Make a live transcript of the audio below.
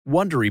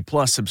Wondery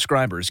Plus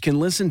subscribers can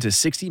listen to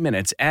 60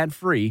 Minutes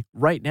ad-free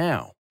right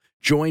now.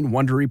 Join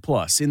Wondery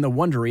Plus in the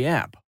Wondery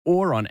app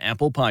or on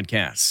Apple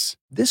Podcasts.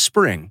 This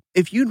spring,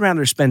 if you'd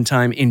rather spend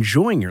time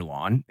enjoying your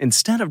lawn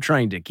instead of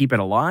trying to keep it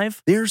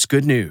alive, there's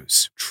good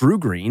news. True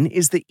Green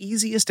is the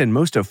easiest and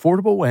most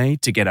affordable way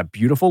to get a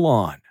beautiful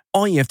lawn.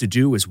 All you have to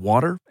do is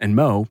water and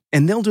mow,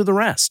 and they'll do the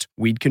rest.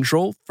 Weed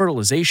control,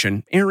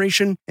 fertilization,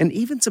 aeration, and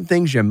even some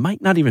things you might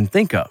not even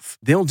think of.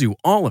 They'll do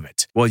all of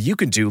it, while you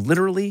can do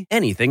literally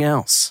anything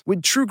else.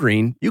 With True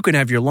Green, you can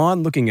have your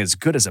lawn looking as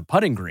good as a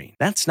putting green.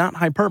 That's not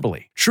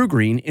hyperbole. True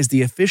Green is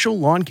the official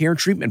lawn care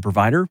treatment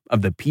provider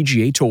of the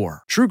PGA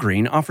Tour. True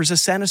Green offers a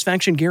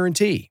satisfaction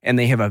guarantee, and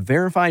they have a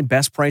verified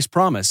best price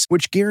promise,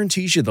 which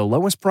guarantees you the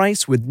lowest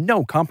price with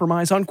no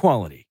compromise on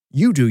quality.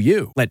 You do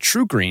you. Let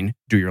True Green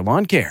do your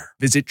lawn care.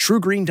 Visit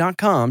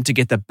TrueGreen.com to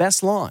get the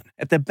best lawn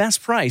at the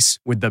best price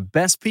with the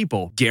best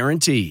people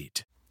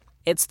guaranteed.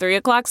 It's 3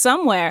 o'clock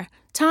somewhere.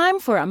 Time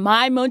for a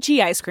My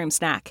Mochi ice cream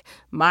snack.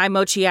 My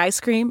Mochi ice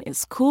cream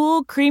is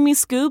cool, creamy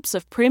scoops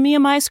of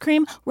premium ice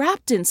cream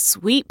wrapped in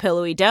sweet,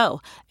 pillowy dough.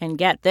 And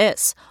get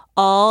this,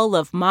 all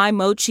of My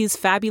Mochi's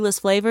fabulous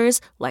flavors,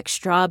 like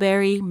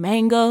strawberry,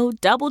 mango,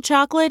 double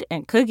chocolate,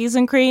 and cookies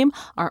and cream,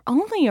 are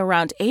only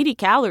around 80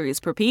 calories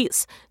per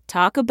piece.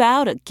 Talk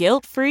about a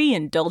guilt-free,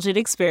 indulgent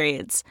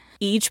experience.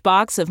 Each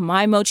box of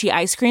My Mochi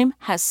ice cream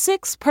has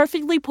 6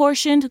 perfectly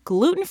portioned,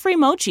 gluten-free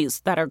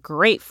mochis that are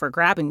great for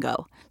grab and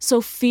go. So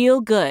feel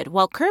good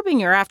while curbing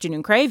your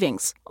afternoon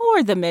cravings,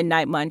 or the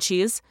midnight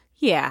munchies.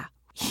 Yeah,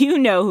 you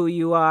know who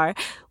you are,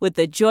 with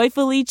the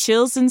joyfully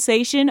chill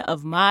sensation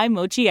of My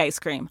Mochi ice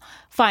cream.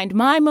 Find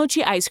My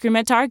Mochi ice cream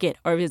at Target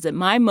or visit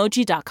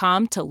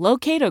MyMochi.com to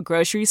locate a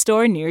grocery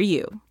store near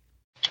you.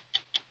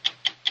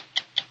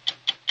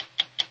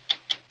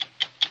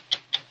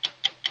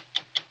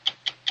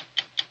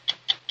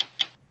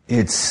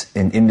 It's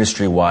an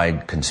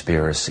industry-wide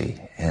conspiracy,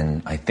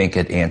 and I think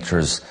it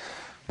answers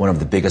one of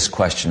the biggest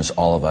questions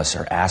all of us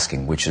are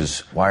asking, which is,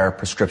 why are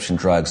prescription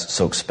drugs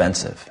so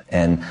expensive?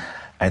 And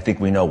I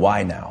think we know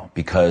why now,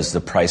 because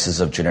the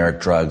prices of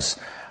generic drugs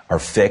are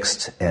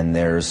fixed and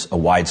there's a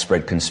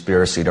widespread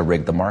conspiracy to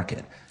rig the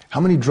market. How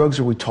many drugs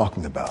are we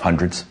talking about?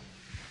 Hundreds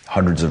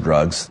of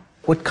drugs.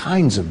 What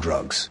kinds of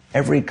drugs?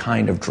 Every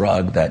kind of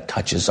drug that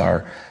touches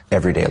our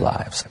everyday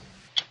lives.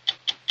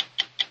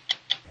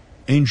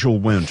 Angel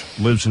Wendt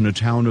lives in a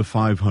town of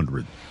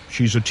 500.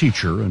 She's a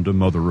teacher and a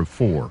mother of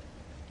 4.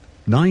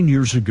 9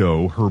 years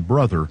ago, her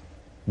brother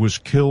was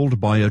killed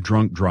by a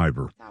drunk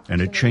driver,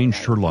 and it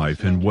changed her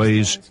life in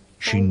ways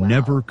she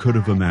never could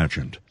have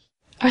imagined.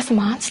 I was a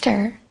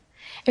monster.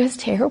 It was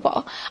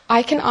terrible.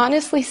 I can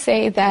honestly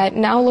say that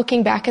now,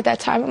 looking back at that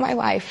time of my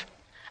life,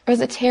 I was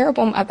a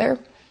terrible mother.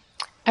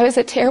 I was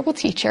a terrible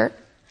teacher.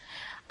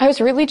 I was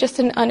really just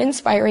an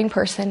uninspiring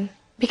person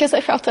because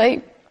I felt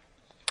I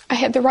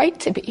had the right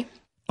to be.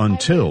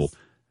 Until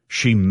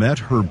she met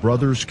her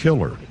brother's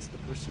killer.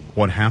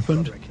 What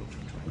happened?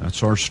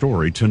 That's our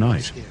story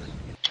tonight.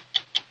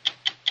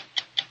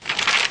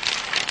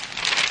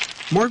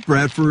 Mark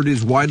Bradford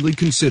is widely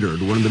considered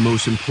one of the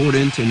most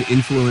important and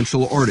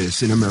influential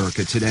artists in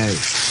America today.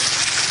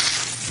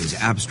 His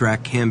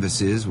abstract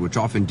canvases, which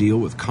often deal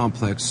with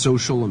complex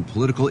social and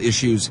political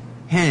issues,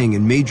 hang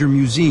in major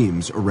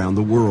museums around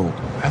the world.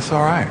 That's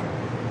all right.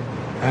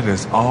 That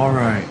is all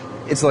right.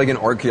 It's like an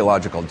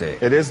archaeological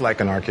dig. It is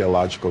like an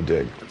archaeological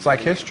dig. It's like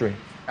history.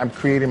 I'm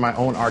creating my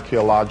own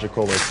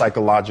archaeological or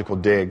psychological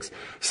digs.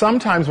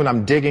 Sometimes when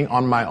I'm digging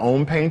on my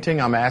own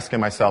painting, I'm asking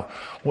myself,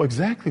 well,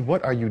 exactly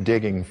what are you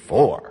digging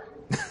for?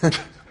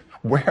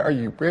 Where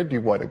do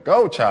you want to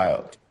go,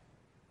 child?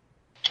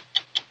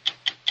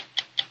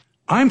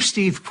 I'm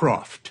Steve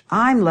Croft.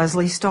 I'm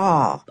Leslie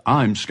Stahl.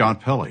 I'm Scott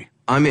Pelley.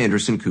 I'm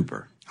Anderson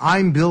Cooper.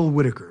 I'm Bill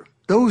Whitaker.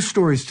 Those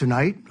stories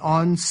tonight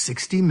on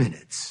 60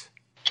 Minutes.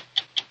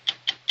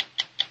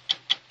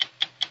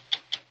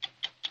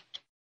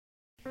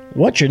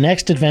 What's your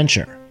next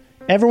adventure?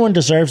 Everyone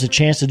deserves a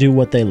chance to do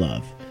what they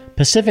love.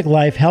 Pacific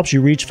Life helps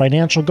you reach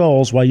financial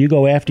goals while you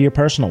go after your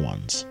personal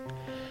ones.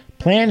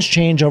 Plans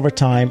change over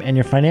time, and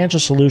your financial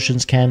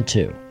solutions can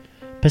too.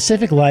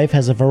 Pacific Life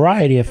has a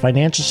variety of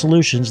financial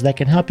solutions that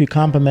can help you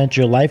complement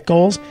your life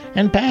goals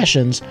and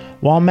passions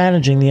while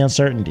managing the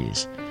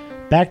uncertainties.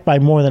 Backed by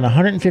more than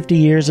 150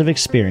 years of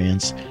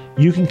experience,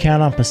 you can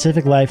count on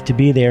Pacific Life to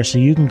be there so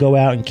you can go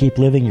out and keep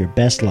living your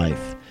best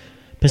life.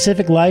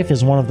 Pacific Life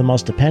is one of the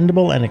most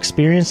dependable and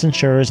experienced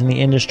insurers in the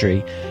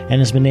industry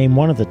and has been named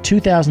one of the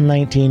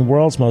 2019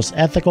 World's Most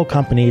Ethical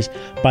Companies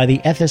by the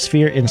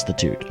Ethisphere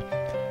Institute.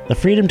 The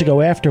freedom to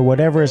go after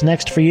whatever is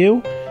next for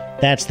you?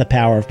 That's the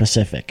power of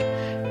Pacific.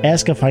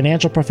 Ask a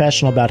financial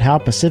professional about how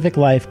Pacific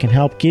Life can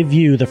help give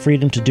you the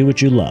freedom to do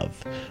what you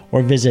love,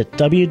 or visit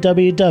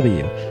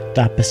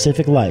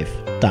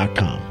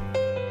www.pacificlife.com.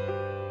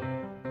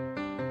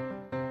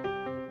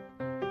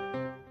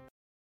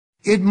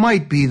 It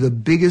might be the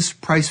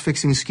biggest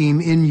price-fixing scheme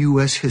in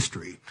U.S.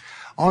 history.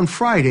 On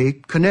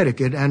Friday,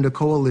 Connecticut and a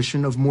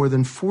coalition of more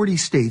than 40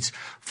 states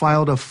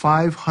filed a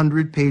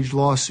 500-page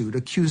lawsuit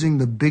accusing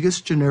the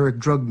biggest generic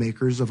drug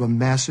makers of a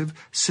massive,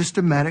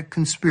 systematic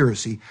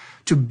conspiracy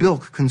to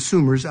bilk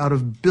consumers out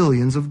of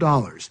billions of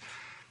dollars.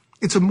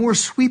 It's a more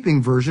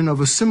sweeping version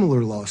of a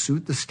similar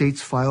lawsuit the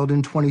states filed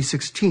in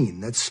 2016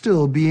 that's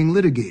still being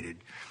litigated.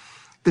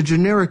 The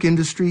generic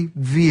industry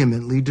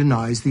vehemently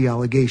denies the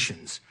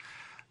allegations.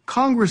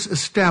 Congress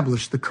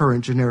established the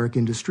current generic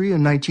industry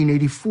in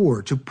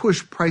 1984 to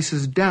push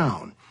prices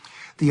down.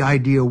 The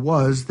idea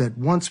was that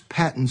once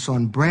patents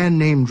on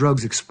brand-name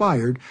drugs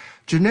expired,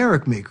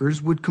 generic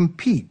makers would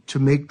compete to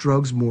make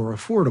drugs more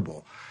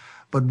affordable.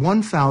 But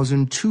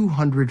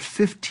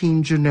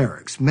 1,215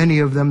 generics, many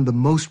of them the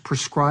most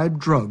prescribed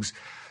drugs,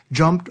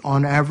 jumped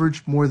on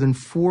average more than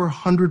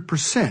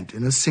 400%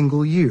 in a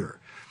single year.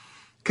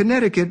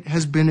 Connecticut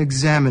has been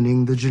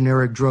examining the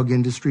generic drug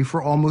industry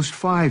for almost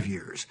 5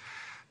 years.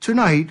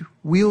 Tonight,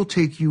 we'll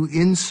take you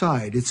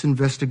inside its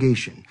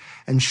investigation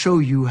and show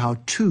you how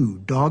 2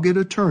 dogged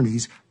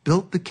attorneys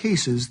built the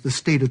cases the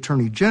state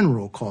attorney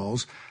general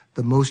calls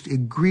the most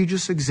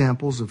egregious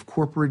examples of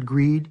corporate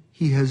greed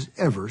he has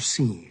ever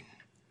seen.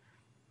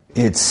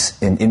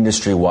 It's an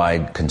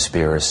industry-wide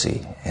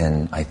conspiracy,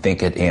 and I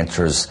think it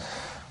answers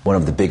one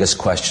of the biggest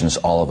questions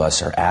all of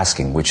us are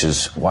asking, which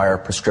is, why are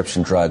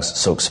prescription drugs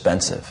so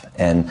expensive?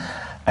 And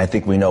I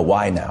think we know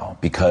why now,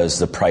 because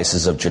the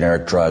prices of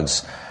generic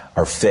drugs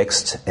are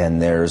fixed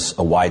and there's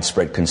a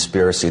widespread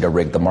conspiracy to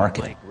rig the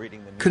market.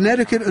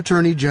 Connecticut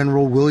Attorney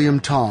General William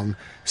Tong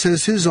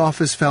says his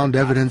office found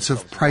evidence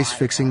of price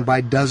fixing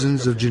by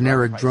dozens of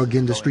generic drug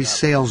industry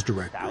sales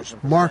directors,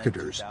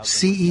 marketers,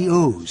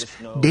 CEOs,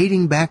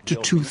 dating back to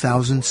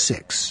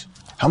 2006.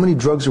 How many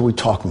drugs are we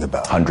talking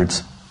about?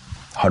 Hundreds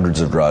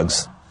of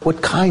drugs.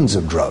 What kinds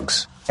of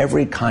drugs?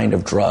 Every kind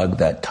of drug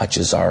that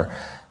touches our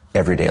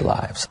everyday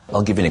lives.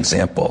 I'll give you an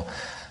example.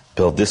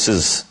 Bill, this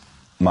is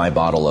my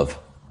bottle of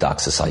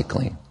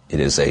doxycycline. It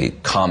is a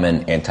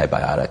common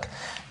antibiotic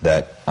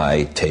that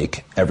I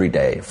take every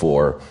day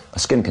for a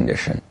skin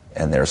condition.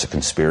 And there's a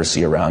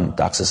conspiracy around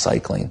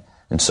doxycycline.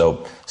 And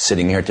so,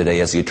 sitting here today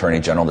as the Attorney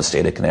General of the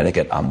state of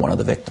Connecticut, I'm one of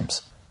the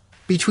victims.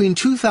 Between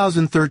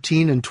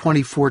 2013 and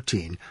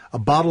 2014, a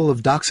bottle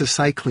of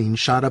doxycycline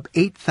shot up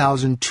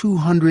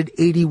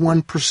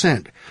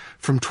 8,281%,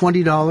 from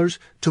 $20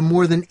 to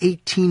more than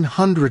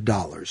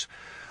 $1,800.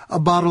 A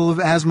bottle of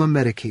asthma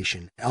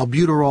medication,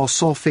 albuterol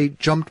sulfate,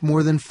 jumped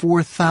more than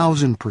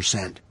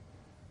 4,000%.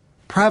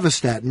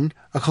 Pravastatin,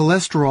 a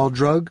cholesterol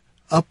drug,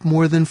 up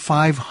more than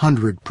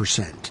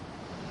 500%.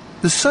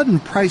 The sudden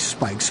price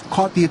spikes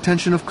caught the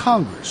attention of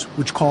Congress,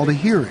 which called a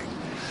hearing,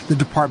 the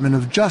Department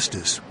of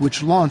Justice,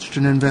 which launched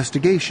an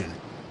investigation,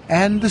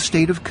 and the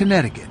state of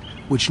Connecticut,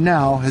 which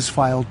now has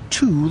filed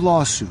 2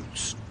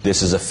 lawsuits.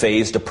 This is a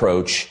phased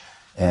approach,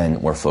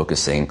 and we're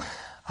focusing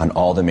on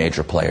all the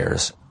major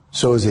players.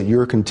 So is it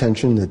your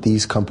contention that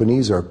these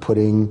companies are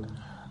putting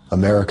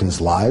Americans'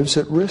 lives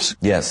at risk?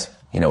 Yes.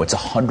 It's a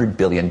 $100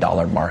 billion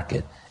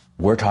market.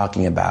 We're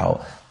talking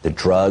about the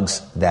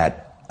drugs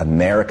that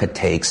America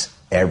takes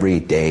every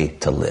day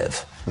to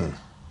live.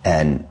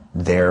 And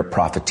they're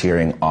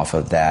profiteering off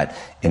of that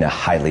in a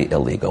highly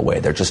illegal way.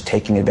 They're just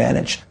taking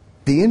advantage.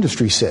 The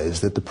industry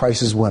says that the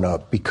prices went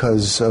up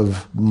because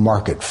of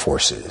market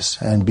forces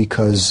and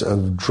because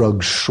of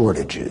drug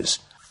shortages.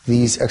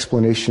 These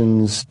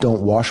explanations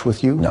don't wash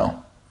with you?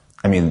 No.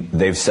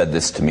 They've said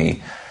this to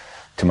me,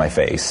 to my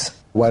face.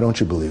 Why don't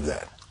you believe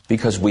that?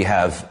 Because we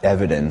have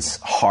evidence,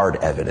 hard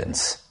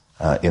evidence,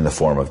 in the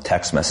form of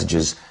text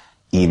messages,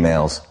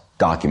 emails,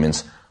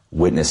 documents,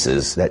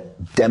 witnesses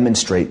that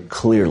demonstrate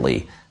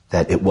clearly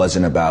that it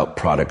wasn't about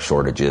product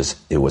shortages,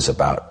 it was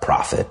about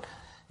profit.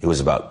 It was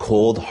about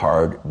cold,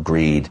 hard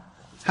greed.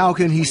 How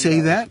can he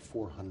say that?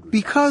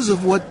 Because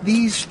of what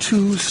these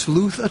 2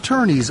 sleuth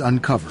attorneys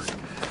uncovered.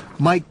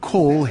 Mike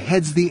Cole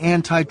heads the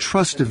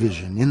antitrust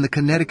division in the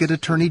Connecticut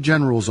Attorney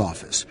General's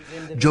office.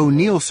 Joe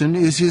Nielsen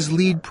is his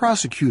lead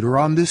prosecutor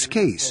on this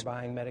case.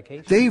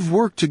 They've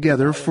worked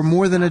together for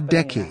more than a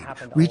decade,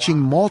 reaching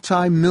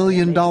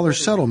multi-million-dollar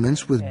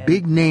settlements with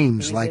big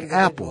names like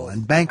Apple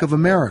and Bank of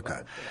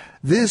America.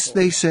 This,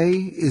 they say,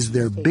 is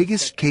their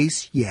biggest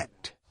case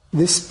yet.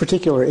 This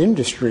particular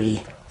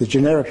industry, the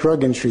generic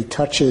drug industry,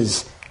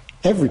 touches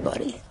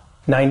everybody.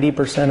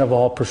 90% of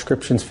all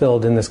prescriptions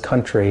filled in this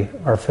country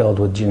are filled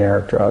with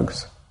generic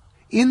drugs.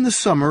 In the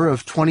summer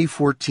of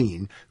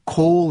 2014,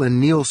 Cole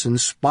and Nielsen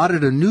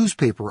spotted a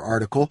newspaper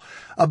article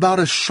about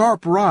a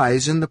sharp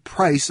rise in the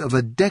price of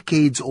a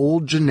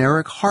decades-old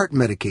generic heart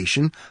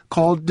medication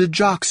called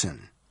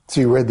Digoxin.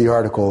 So you read the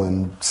article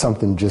and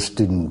something just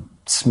didn't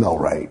smell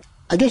right.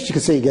 I guess you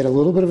could say you get a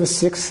little bit of a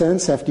sixth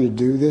sense after you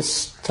do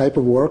this type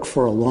of work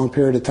for a long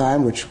period of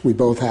time, which we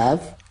both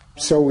have.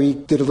 So we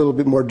did a little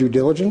bit more due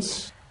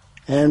diligence.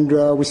 And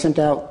we sent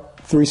out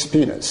 3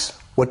 subpoenas.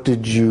 What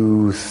did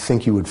you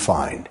think you would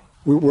find?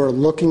 We were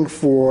looking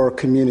for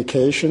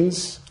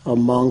communications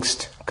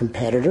amongst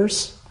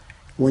competitors.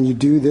 When you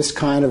do this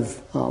kind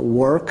of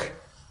work,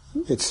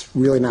 It's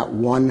really not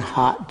one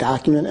hot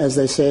document, as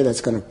they say,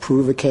 that's going to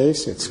prove a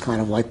case. It's kind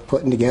of like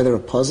putting together a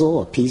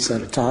puzzle, a piece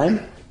at a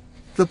time.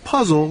 The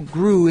puzzle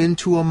grew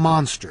into a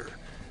monster.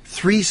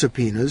 3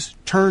 subpoenas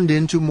turned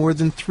into more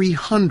than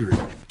 300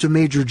 to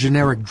major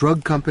generic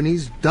drug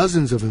companies,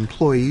 dozens of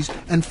employees,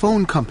 and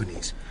phone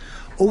companies.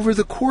 Over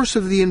the course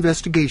of the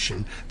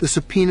investigation, the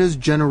subpoenas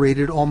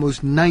generated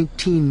almost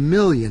 19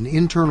 million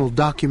internal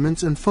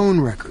documents and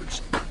phone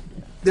records.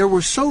 There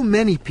were so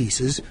many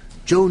pieces,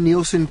 Joe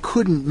Nielsen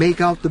couldn't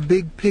make out the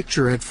big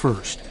picture at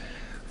first.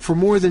 For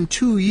more than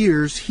 2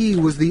 years, he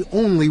was the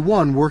only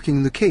one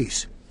working the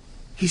case.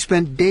 He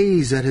spent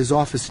days at his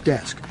office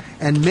desk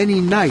and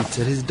many nights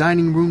at his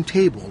dining room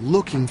table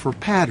looking for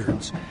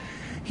patterns.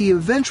 He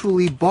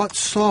eventually bought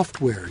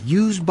software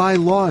used by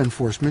law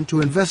enforcement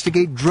to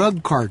investigate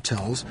drug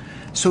cartels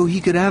so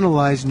he could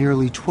analyze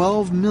nearly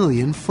 12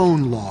 million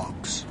phone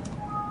logs.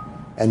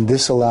 And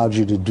this allowed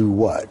you to do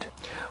what?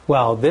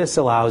 Well, this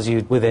allows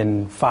you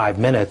within 5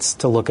 minutes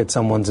to look at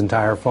someone's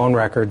entire phone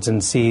records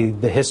and see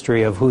the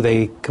history of who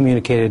they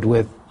communicated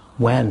with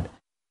when.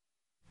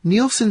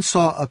 Nielsen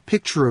saw a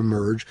picture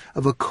emerge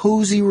of a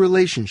cozy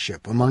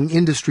relationship among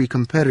industry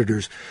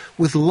competitors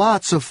with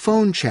lots of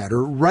phone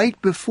chatter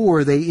right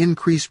before they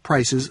increased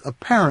prices,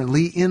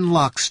 apparently in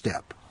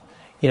lockstep.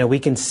 We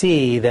can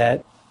see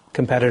that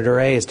competitor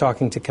A is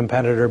talking to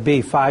competitor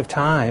B 5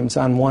 times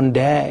on one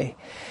day.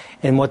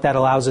 And what that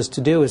allows us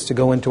to do is to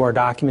go into our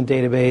document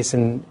database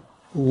and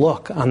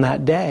look on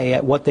that day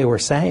at what they were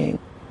saying.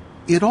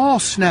 It all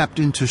snapped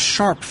into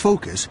sharp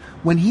focus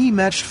when he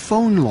matched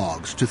phone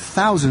logs to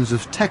thousands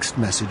of text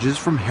messages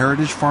from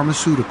Heritage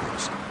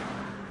Pharmaceuticals.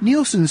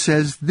 Nielsen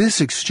says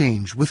this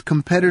exchange with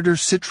competitor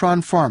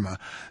Citron Pharma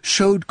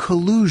showed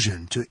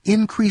collusion to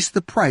increase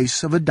the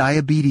price of a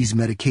diabetes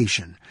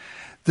medication.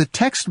 The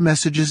text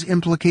messages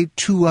implicate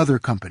 2 other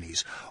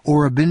companies,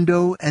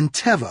 Aurobindo and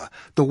Teva,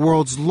 the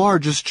world's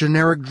largest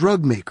generic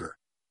drug maker.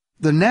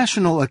 The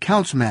national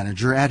accounts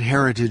manager at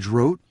Heritage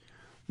wrote,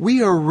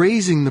 "We are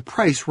raising the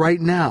price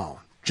right now.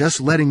 Just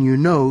letting you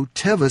know,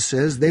 Teva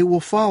says they will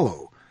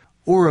follow.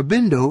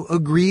 Aurobindo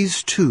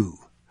agrees too."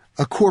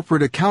 A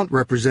corporate account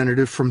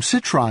representative from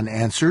Citron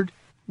answered,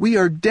 "We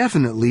are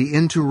definitely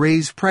into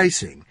raise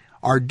pricing,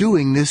 are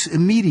doing this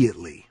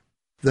immediately."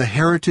 The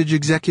Heritage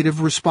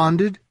executive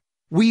responded,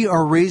 "We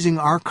are raising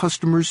our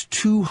customers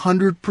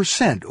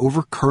 200%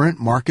 over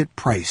current market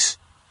price."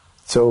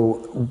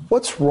 So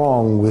what's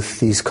wrong with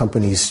these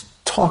companies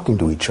talking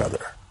to each other?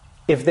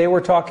 If they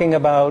were talking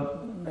about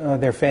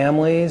their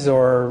families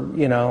or,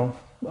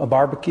 a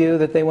barbecue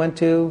that they went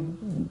to,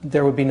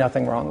 there would be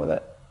nothing wrong with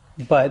it.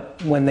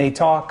 But when they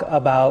talk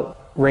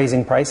about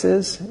raising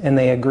prices and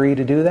they agree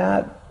to do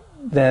that,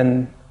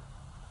 then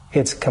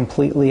it's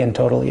completely and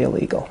totally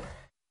illegal.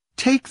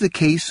 Take the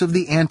case of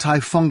the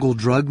antifungal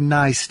drug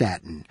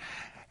Nystatin.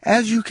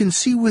 As you can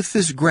see with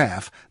this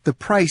graph, the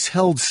price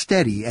held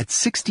steady at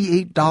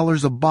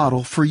 $68 a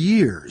bottle for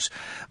years.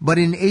 But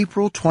in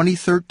April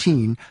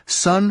 2013,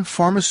 Sun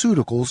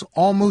Pharmaceuticals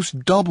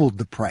almost doubled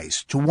the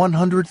price to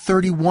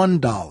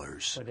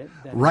 $131.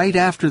 Right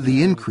after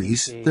the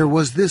increase, there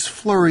was this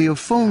flurry of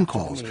phone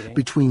calls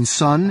between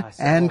Sun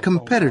and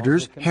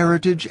competitors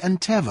Heritage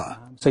and Teva.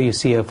 So you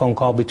see a phone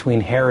call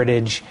between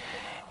Heritage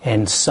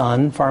and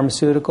Sun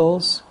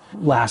Pharmaceuticals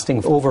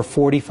lasting over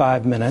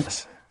 45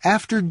 minutes.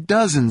 After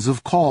dozens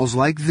of calls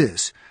like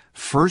this,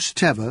 first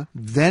Teva,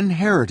 then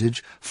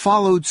Heritage,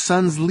 followed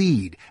Sun's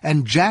lead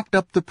and jacked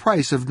up the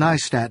price of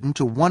Nystatin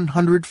to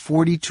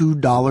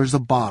 $142 a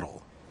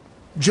bottle.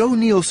 Joe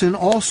Nielsen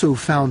also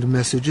found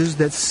messages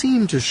that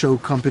seemed to show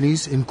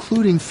companies,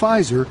 including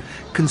Pfizer,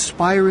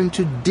 conspiring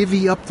to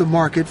divvy up the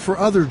market for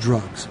other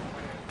drugs.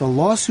 The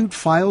lawsuit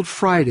filed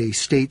Friday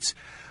states,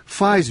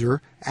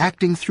 Pfizer,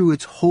 acting through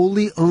its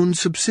wholly owned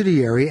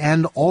subsidiary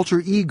and alter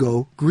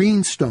ego,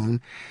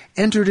 Greenstone,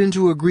 entered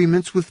into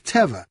agreements with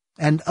Teva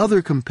and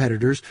other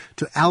competitors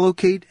to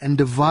allocate and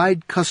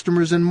divide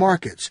customers and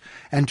markets,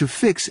 and to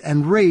fix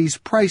and raise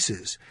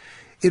prices.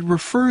 It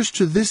refers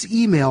to this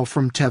email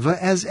from Teva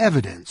as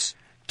evidence.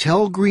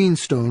 Tell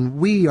Greenstone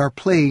we are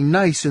playing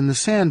nice in the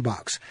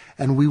sandbox,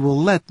 and we will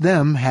let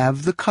them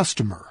have the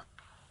customer.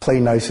 Play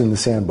nice in the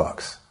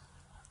sandbox.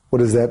 What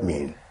does that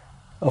mean?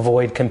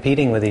 Avoid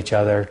competing with each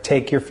other.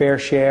 Take your fair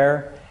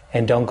share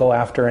and don't go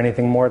after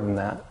anything more than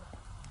that.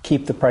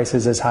 Keep the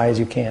prices as high as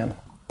you can.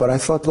 But I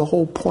thought the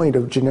whole point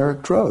of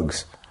generic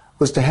drugs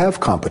was to have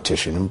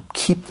competition and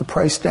keep the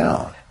price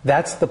down.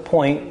 That's the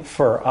point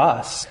for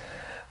us,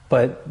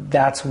 but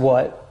that's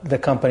what the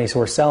companies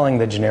who are selling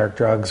the generic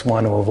drugs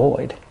want to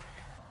avoid.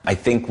 I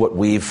think what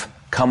we've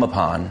come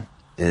upon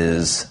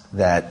is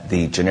that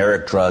the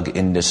generic drug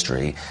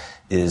industry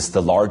is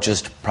the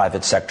largest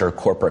private sector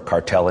corporate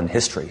cartel in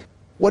history.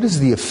 What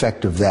is the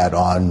effect of that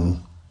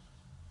on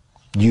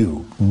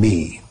you,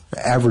 me,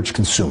 the average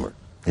consumer?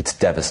 It's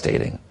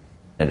devastating.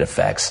 It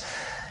affects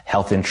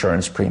health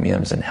insurance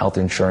premiums and health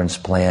insurance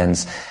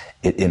plans.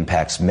 It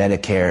impacts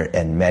Medicare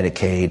and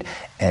Medicaid,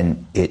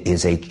 and it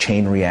is a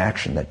chain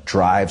reaction that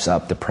drives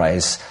up the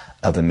price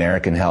of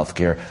American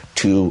healthcare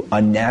to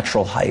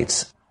unnatural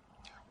heights.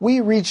 We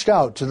reached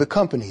out to the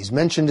companies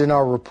mentioned in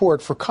our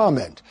report for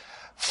comment.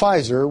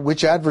 Pfizer,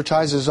 which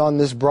advertises on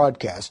this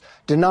broadcast,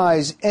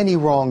 denies any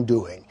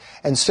wrongdoing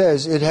and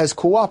says it has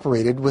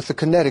cooperated with the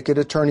Connecticut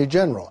Attorney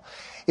General.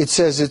 It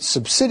says its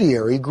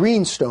subsidiary,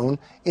 Greenstone,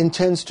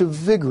 intends to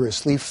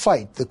vigorously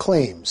fight the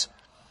claims.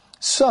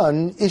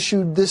 Sun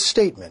issued this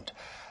statement.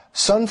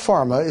 Sun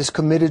Pharma is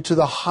committed to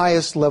the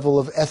highest level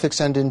of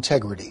ethics and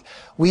integrity.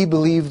 We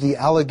believe the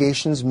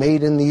allegations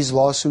made in these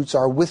lawsuits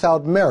are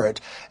without merit,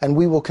 and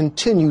we will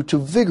continue to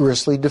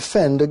vigorously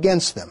defend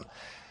against them.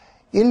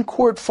 In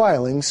court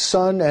filings,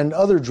 Sun and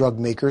other drug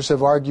makers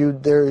have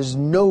argued there is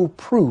no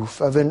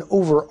proof of an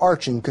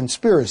overarching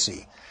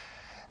conspiracy.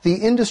 The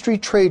industry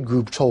trade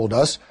group told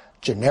us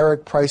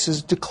generic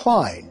prices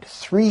declined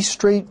 3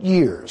 straight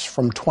years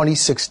from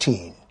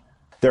 2016.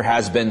 There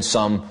has been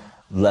some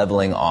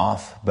leveling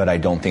off, but I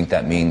don't think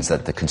that means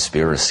that the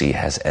conspiracy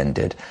has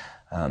ended.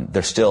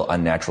 They're still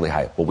unnaturally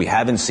high. What we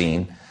haven't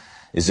seen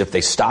is if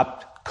they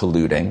stopped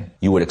colluding,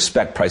 you would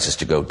expect prices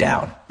to go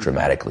down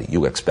dramatically.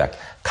 You would expect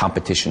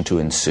competition to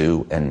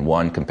ensue, and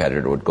one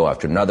competitor would go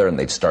after another, and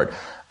they'd start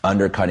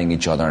undercutting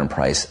each other in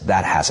price.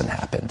 That hasn't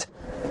happened.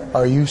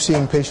 Are you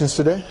seeing patients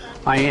today?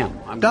 I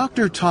am.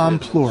 Dr. Tom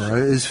Plora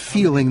is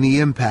feeling the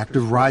impact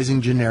of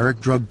rising generic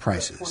drug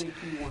prices.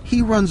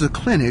 He runs a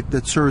clinic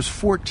that serves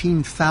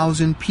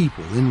 14,000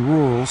 people in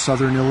rural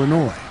southern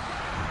Illinois.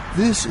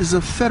 This is a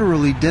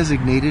federally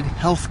designated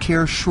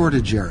healthcare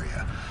shortage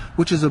area,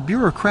 which is a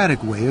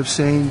bureaucratic way of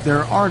saying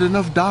there aren't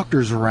enough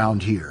doctors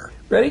around here.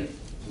 Ready?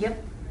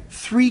 Yep.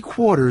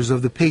 3/4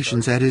 of the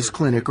patients at his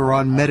clinic are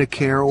on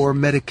Medicare or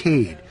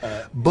Medicaid.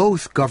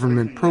 Both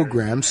government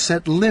programs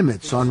set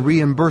limits on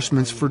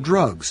reimbursements for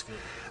drugs.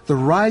 The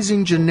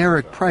rising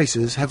generic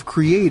prices have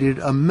created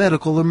a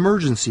medical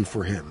emergency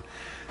for him.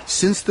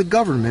 Since the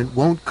government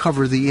won't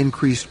cover the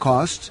increased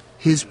costs,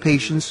 his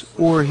patients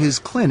or his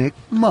clinic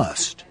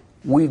must.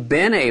 We've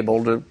been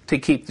able to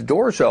keep the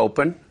doors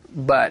open,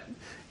 but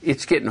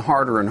it's getting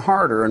harder and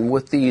harder, and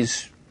with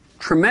these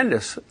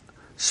tremendous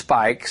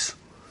spikes,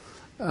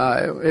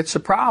 it's a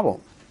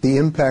problem. The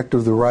impact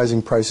of the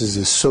rising prices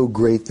is so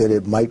great that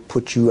it might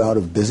put you out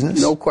of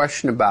business? No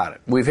question about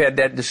it. We've had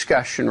that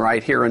discussion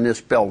right here in this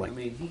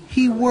building.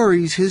 He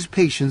worries his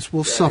patients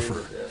will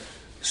suffer.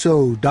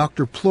 So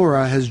Dr.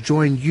 Plora has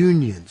joined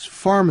unions,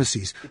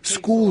 pharmacies,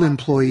 school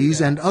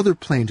employees, and other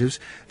plaintiffs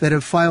that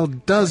have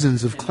filed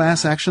dozens of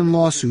class action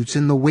lawsuits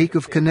in the wake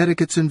of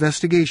Connecticut's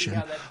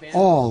investigation,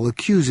 all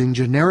accusing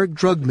generic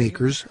drug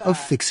makers of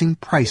fixing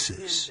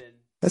prices.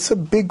 That's a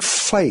big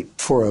fight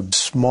for a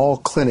small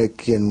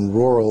clinic in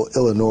rural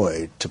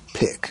Illinois to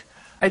pick.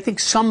 I think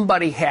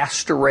somebody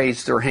has to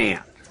raise their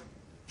hand.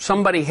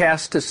 Somebody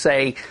has to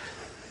say,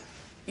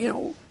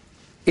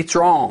 it's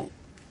wrong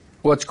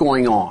what's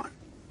going on.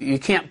 You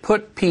can't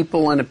put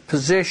people in a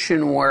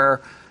position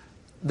where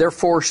they're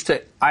forced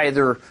to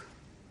either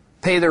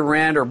pay their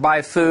rent or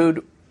buy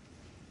food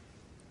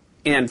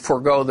and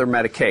forego their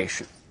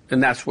medication.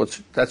 And that's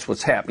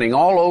what's happening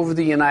all over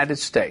the United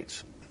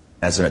States.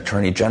 As an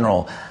attorney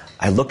general,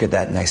 I look at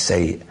that and I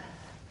say,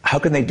 how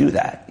can they do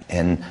that?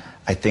 And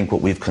I think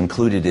what we've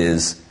concluded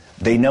is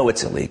they know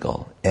it's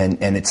illegal.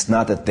 And it's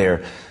not that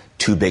they're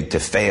too big to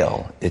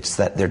fail. It's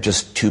that they're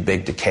just too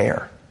big to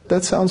care.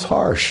 That sounds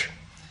harsh.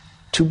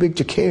 Too big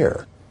to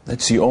care.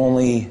 That's the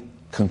only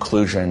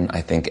conclusion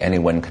I think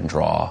anyone can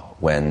draw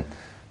when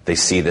they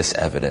see this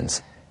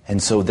evidence.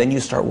 And so then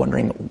you start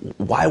wondering,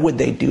 why would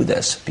they do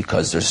this?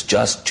 Because there's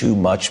just too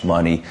much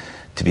money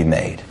to be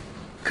made.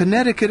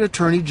 Connecticut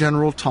Attorney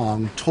General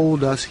Tong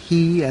told us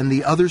he and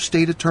the other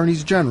state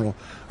attorneys general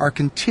are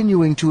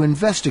continuing to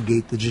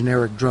investigate the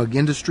generic drug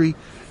industry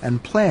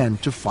and plan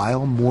to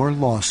file more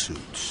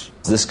lawsuits.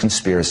 This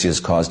conspiracy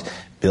has caused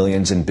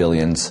billions and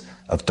billions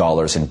of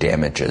dollars in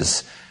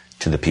damages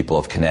to the people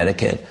of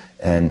Connecticut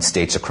and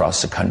states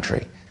across the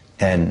country.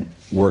 And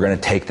we're going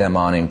to take them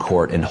on in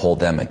court and hold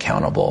them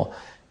accountable.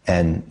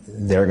 And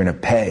they're going to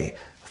pay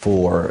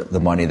for the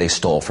money they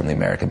stole from the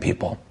American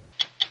people.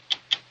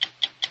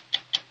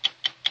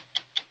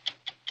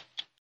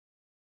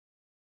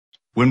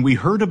 When we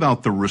heard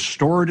about the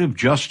Restorative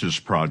Justice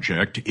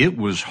Project, it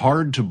was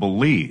hard to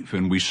believe,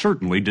 and we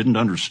certainly didn't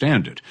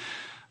understand it.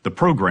 The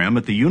program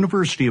at the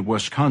University of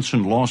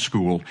Wisconsin Law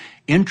School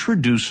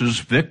introduces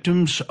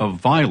victims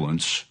of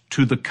violence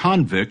to the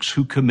convicts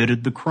who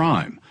committed the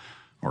crime.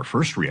 Our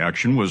first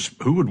reaction was,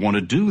 who would want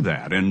to do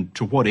that, and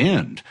to what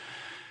end?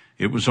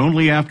 It was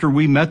only after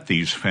we met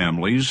these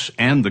families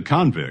and the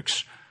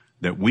convicts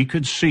that we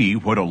could see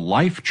what a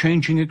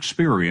life-changing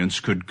experience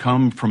could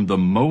come from the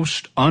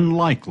most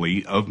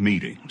unlikely of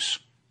meetings.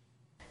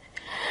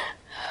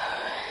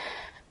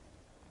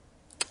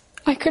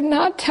 I could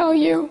not tell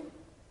you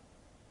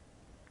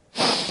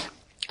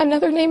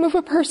another name of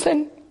a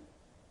person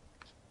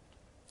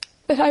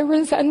that I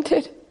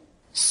resented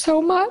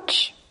so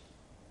much.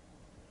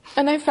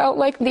 And I felt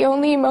like the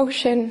only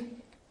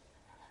emotion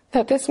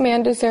that this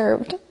man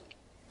deserved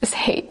is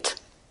hate.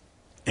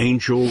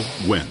 Angel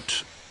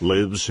Wendt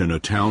lives in a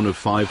town of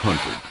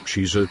 500.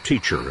 She's a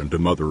teacher and a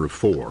mother of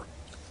 4.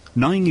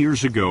 9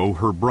 years ago,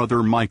 her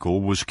brother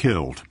Michael was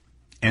killed,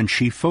 and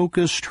she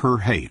focused her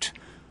hate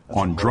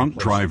on drunk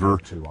driver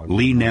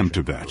Lee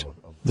Namtevet.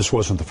 This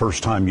wasn't the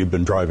first time you'd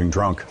been driving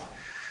drunk.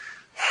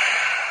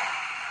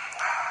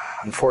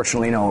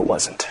 Unfortunately, no, it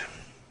wasn't.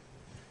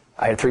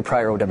 I had 3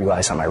 prior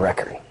OWIs on my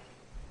record.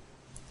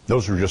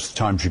 Those were just the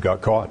times you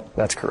got caught?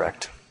 That's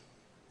correct.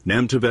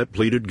 Namtevet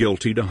pleaded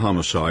guilty to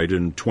homicide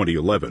in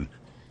 2011.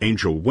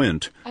 Angel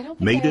Wendt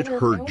made it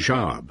her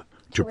job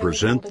to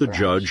present the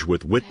judge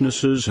with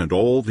witnesses and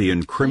all the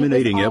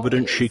incriminating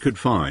evidence she could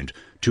find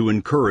to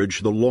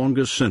encourage the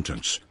longest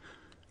sentence.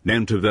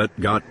 Namtevet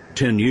got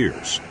 10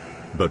 years,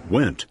 but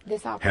Wendt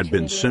had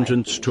been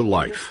sentenced to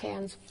life,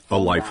 a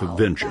life of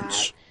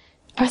vengeance.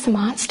 I was a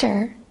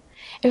monster.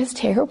 It was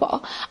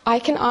terrible. I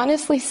can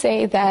honestly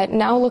say that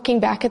now looking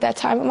back at that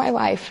time of my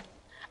life,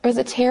 I was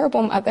a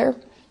terrible mother.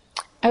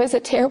 I was a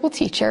terrible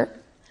teacher.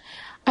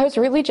 I was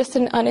really just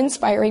an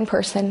uninspiring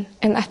person,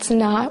 and that's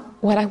not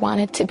what I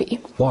wanted to be.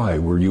 Why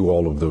were you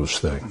all of those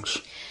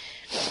things?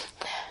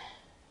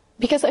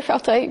 Because I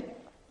felt I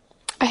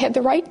had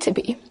the right to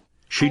be.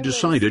 She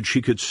decided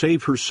she could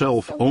save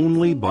herself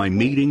only by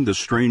meeting the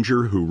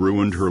stranger who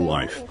ruined her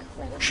life.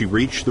 She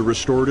reached the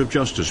Restorative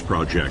Justice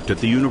Project at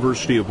the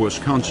University of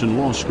Wisconsin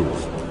Law School.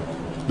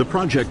 The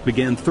project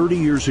began 30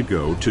 years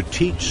ago to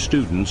teach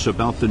students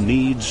about the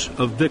needs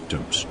of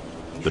victims.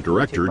 The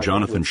director,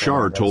 Jonathan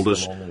Shard, told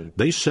us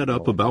they set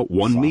up about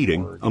 1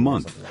 meeting a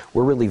month.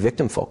 We're really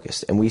victim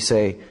focused, and we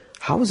say,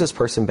 how has this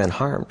person been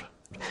harmed?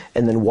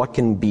 And then what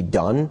can be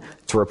done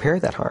to repair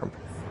that harm?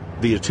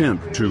 The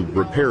attempt to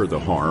repair the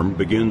harm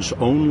begins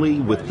only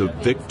with the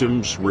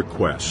victim's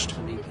request.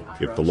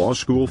 If the law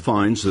school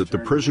finds that the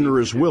prisoner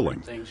is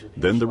willing,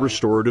 then the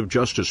Restorative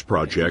Justice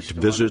Project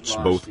visits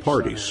both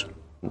parties.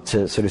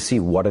 To sort of see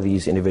what are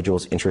these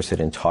individuals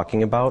interested in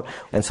talking about.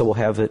 And so we'll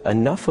have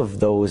enough of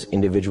those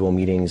individual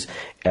meetings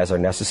as are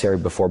necessary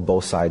before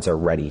both sides are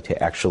ready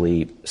to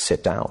actually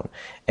sit down.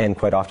 And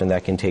quite often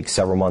that can take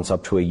several months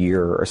up to a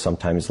year or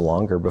sometimes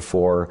longer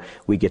before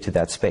we get to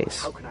that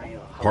space.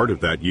 Part of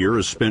that year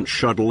is spent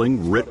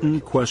shuttling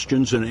written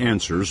questions and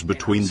answers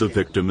between the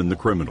victim and the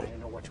criminal.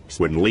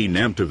 When Lee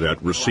Namtevet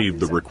received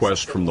the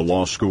request from the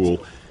law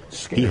school,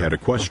 he had a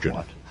question.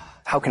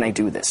 How can I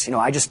do this?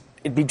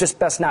 It'd be just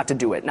best not to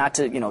do it. Not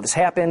to, this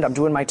happened, I'm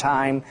doing my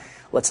time.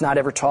 Let's not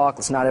ever talk.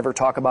 Let's not ever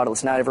talk about it.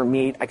 Let's not ever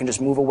meet. I can just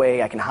move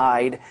away. I can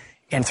hide.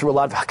 And through a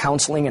lot of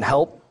counseling and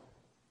help,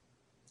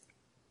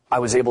 I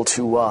was able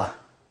to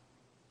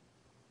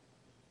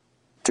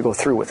go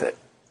through with it.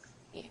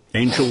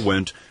 Angel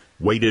Wendt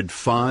waited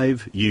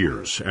 5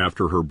 years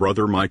after her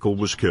brother Michael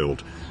was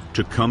killed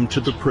to come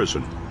to the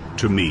prison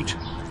to meet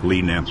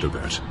Lee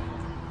Namtevet.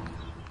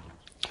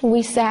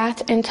 We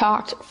sat and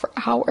talked for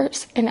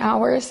hours and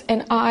hours,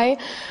 and I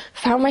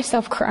found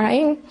myself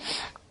crying,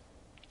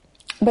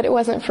 but it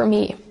wasn't for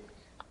me.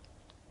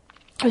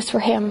 It was for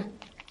him.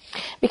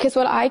 Because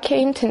what I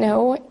came to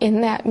know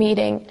in that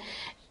meeting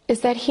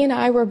is that he and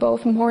I were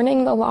both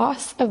mourning the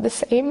loss of the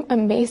same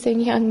amazing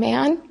young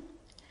man,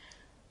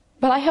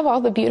 but I have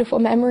all the beautiful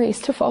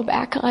memories to fall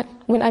back on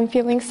when I'm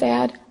feeling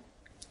sad.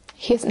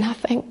 He is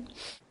nothing.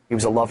 He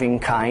was a loving,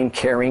 kind,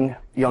 caring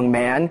young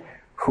man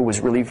who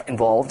was really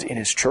involved in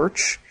his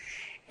church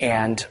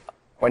and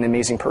an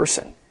amazing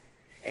person.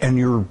 And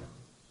your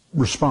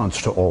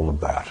response to all of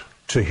that,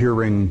 to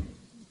hearing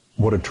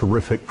what a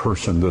terrific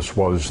person this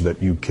was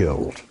that you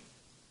killed,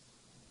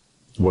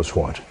 was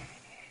what?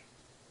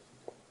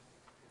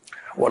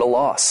 What a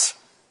loss.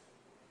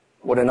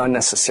 What an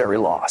unnecessary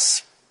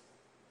loss.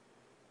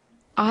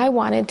 I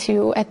wanted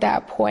to, at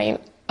that point,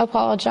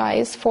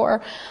 apologize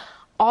for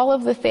all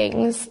of the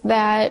things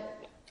that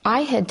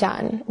I had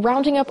done,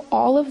 rounding up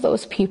all of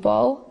those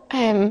people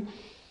and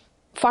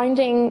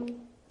finding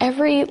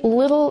every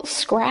little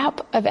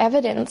scrap of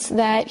evidence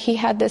that he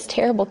had this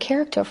terrible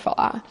character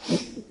flaw.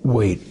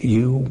 Wait,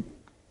 you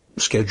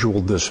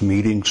scheduled this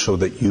meeting so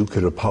that you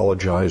could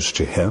apologize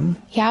to him?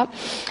 Yeah.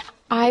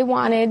 I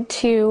wanted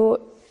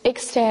to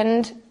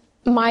extend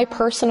my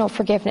personal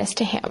forgiveness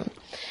to him,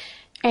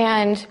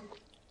 and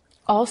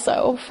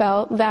also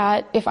felt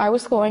that if I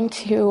was going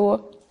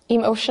to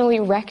emotionally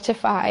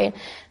rectify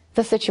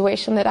the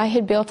situation that I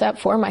had built up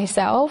for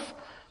myself,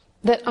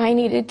 that I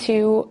needed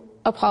to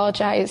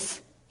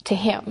apologize to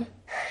him.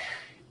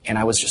 And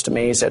I was just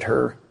amazed at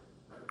her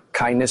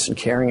kindness and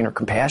caring and her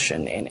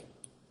compassion. And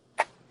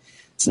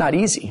it's not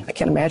easy. I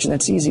can't imagine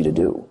that's easy to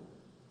do.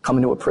 Come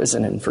into a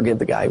prison and forgive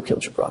the guy who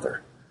killed your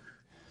brother.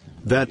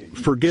 That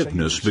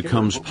forgiveness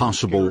becomes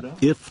possible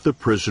if the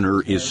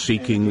prisoner is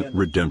seeking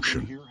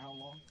redemption.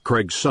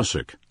 Craig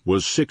Sussick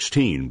was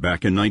 16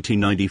 back in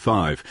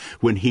 1995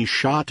 when he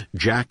shot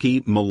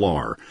Jackie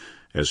Millar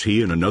as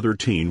he and another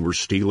teen were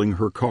stealing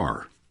her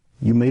car.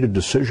 You made a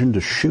decision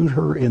to shoot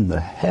her in the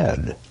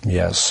head.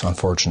 Yes,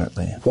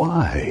 unfortunately.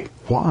 Why?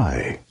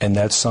 Why? And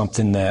that's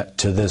something that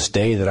to this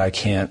day that I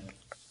can't,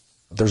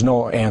 there's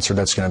no answer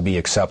that's going to be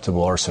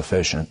acceptable or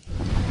sufficient.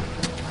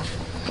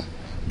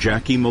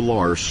 Jackie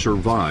Millar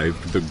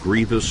survived the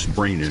grievous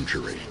brain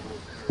injury.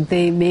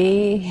 They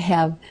may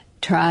have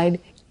tried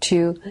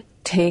to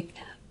take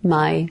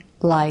my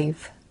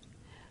life,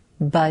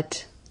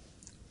 but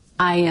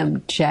I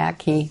am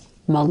Jackie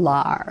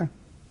Millar.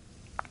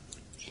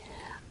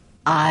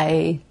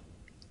 I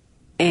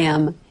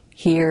am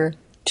here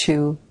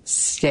to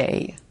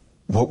stay.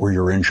 What were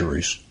your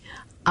injuries?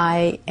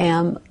 I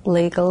am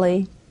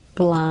legally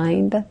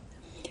blind.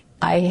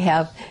 I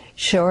have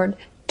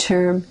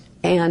short-term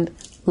and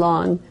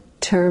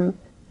long-term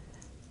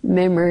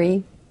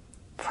memory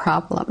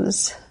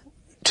problems.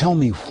 Tell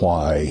me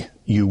why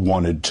you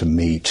wanted to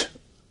meet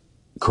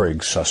Craig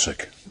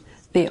Susick.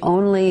 The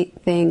only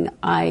thing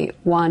I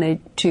wanted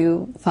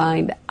to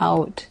find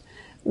out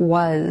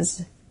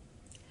was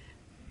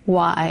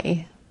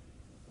why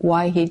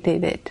he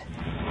did it.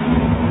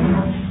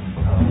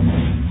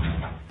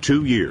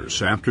 2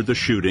 years after the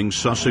shooting,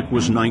 Susick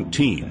was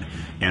 19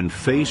 and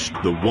faced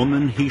the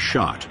woman he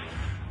shot,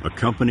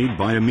 accompanied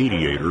by a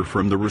mediator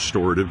from the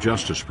Restorative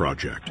Justice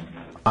Project.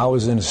 I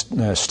was in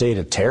a state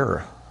of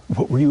terror.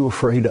 What were you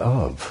afraid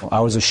of? I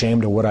was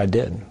ashamed of what I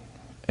did.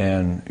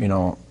 And, you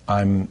know,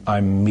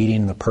 I'm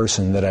meeting the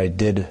person that I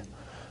did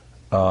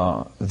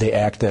the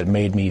act that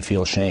made me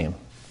feel shame.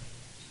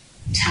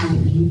 Tell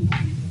me.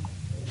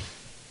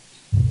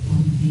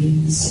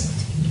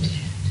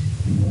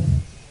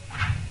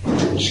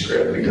 Just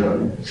grab the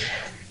gun.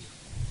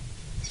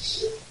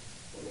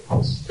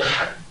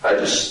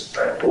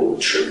 I pulled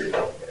the trigger.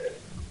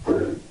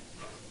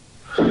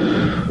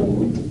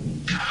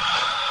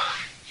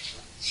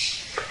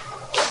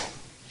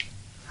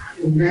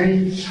 I'm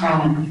very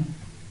proud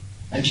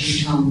that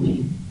you told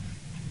me.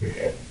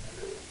 Yeah.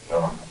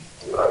 No,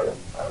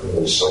 I'm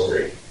really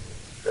sorry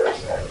for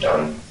everything I've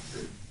done.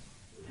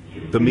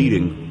 The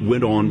meeting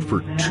went on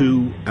for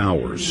 2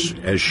 hours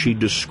as she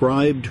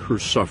described her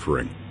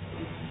suffering.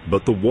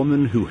 But the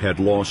woman who had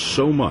lost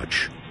so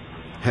much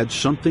had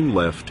something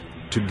left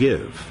to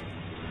give.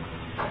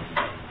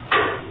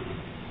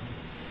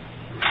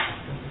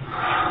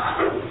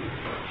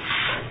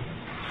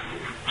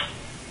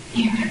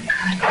 You're a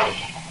good kid.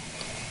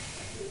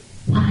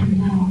 I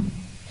know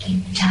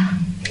deep down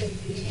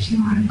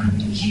you are a good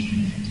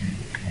kid.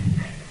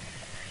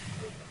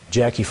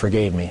 Jackie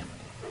forgave me.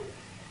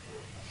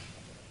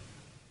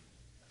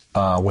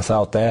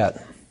 Without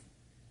that,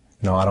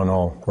 no, I don't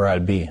know where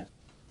I'd be.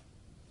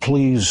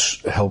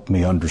 Please help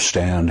me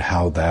understand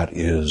how that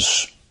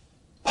is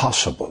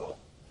possible.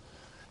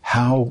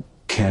 How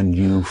can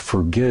you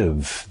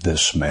forgive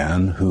this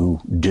man who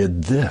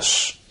did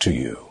this to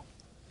you?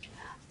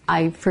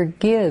 I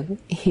forgive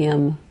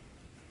him.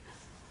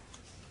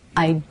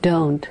 I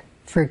don't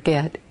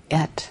forget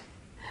it.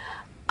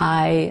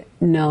 I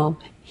know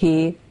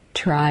he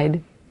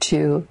tried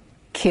to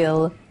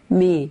kill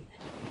me.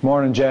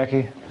 Morning,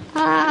 Jackie.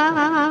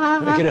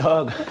 Get a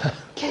hug.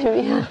 Give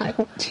me a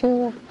hug,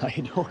 too. How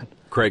you doing?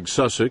 Craig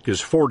Susick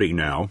is 40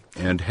 now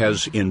and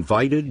has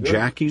invited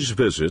Jackie's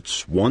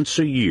visits once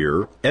a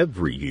year,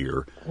 every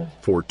year,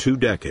 for 2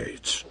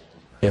 decades.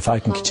 If I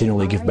can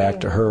continually give back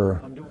to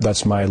her,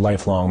 that's my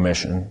lifelong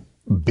mission.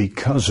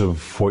 Because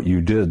of what you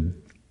did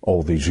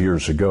all these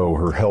years ago,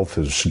 her health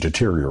is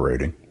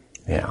deteriorating.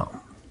 Yeah.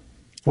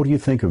 What do you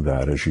think of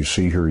that as you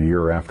see her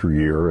year after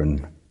year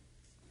and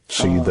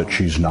see that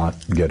she's not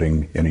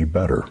getting any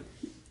better?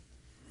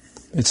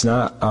 It's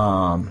not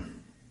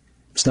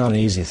an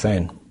easy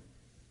thing.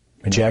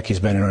 Jackie's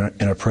been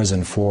in a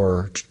prison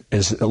for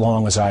as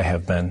long as I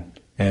have been,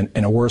 and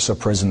in a worse a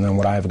prison than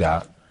what I've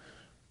got.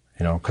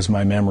 You know, because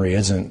my memory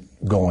isn't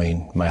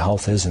going, my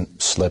health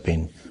isn't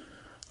slipping,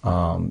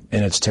 and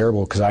it's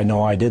terrible because I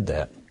know I did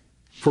that.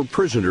 For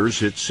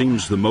prisoners, it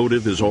seems the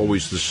motive is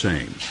always the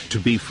same, to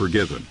be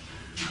forgiven.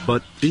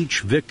 But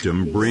each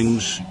victim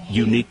brings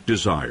unique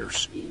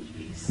desires.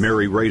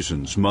 Mary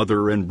Raisin's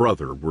mother and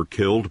brother were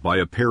killed by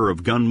a pair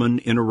of gunmen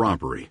in a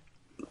robbery.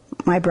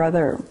 My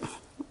brother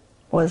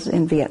was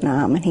in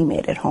Vietnam and he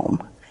made it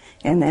home.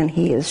 And then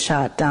he is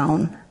shot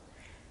down,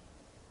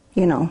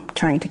 you know,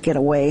 trying to get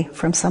away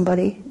from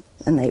somebody.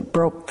 And they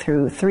broke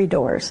through 3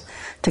 doors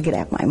to get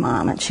at my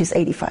mom, and she's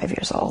 85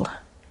 years old.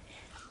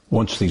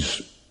 Once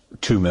these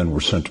 2 men were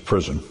sent to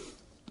prison,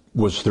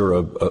 was there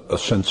a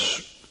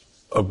sense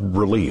of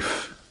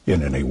relief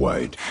in any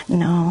way?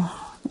 No.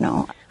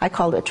 I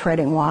called it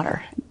treading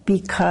water,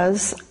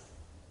 because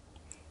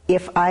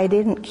if I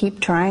didn't keep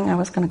trying, I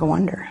was going to go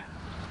under.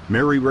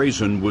 Mary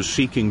Raisin was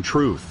seeking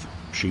truth.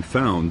 She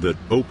found that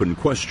open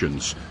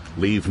questions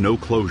leave no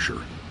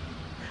closure.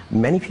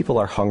 Many people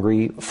are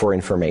hungry for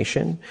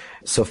information,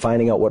 so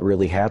finding out what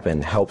really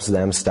happened helps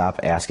them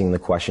stop asking the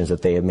questions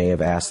that they may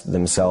have asked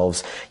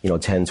themselves,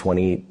 10,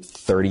 20,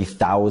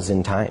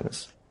 30,000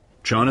 times.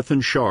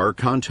 Jonathan Shar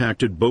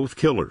contacted both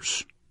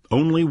killers.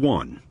 Only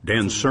one,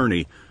 Dan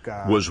Cerny,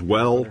 was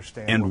well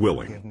and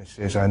willing.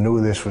 I knew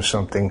this was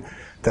something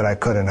that I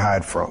couldn't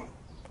hide from.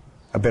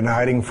 I've been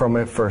hiding from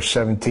it for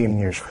 17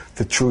 years.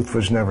 The truth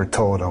was never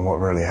told on what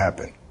really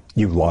happened.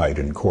 You lied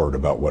in court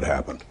about what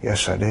happened.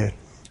 Yes, I did.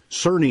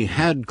 Cerny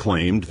had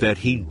claimed that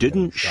he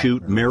didn't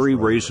shoot Mary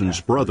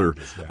Raisin's brother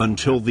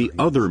until the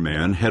other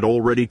man had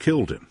already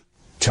killed him.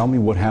 Tell me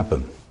what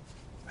happened.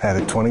 had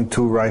a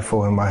 .22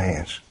 rifle in my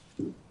hands,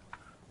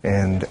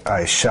 and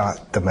I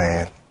shot the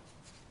man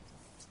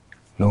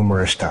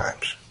numerous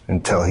times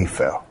until he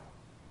fell.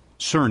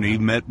 Cerny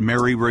met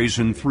Mary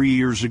Raisin 3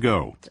 years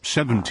ago,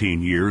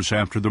 17 years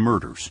after the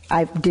murders.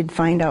 I did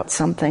find out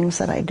some things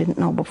that I didn't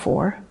know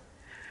before,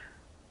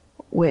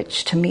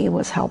 which to me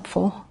was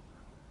helpful.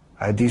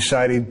 I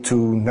decided to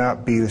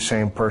not be the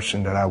same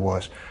person that I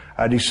was.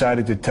 I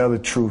decided to tell the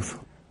truth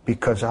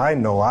because I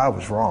know I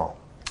was wrong.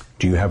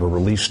 Do you have a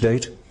release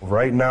date?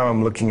 Right now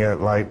I'm looking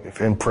at life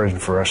in prison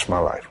for the rest of my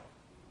life.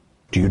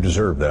 Do you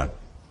deserve that?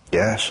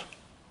 Yes.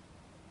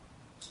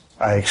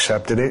 I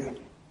accepted it,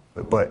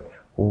 but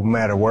no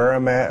matter where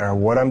I'm at or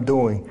what I'm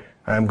doing,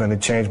 I'm going to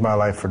change my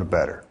life for the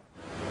better.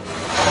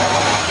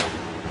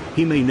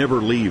 He may never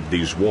leave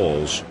these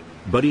walls,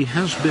 but he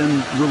has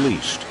been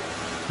released.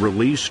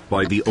 Released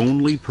by the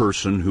only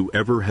person who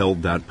ever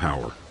held that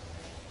power.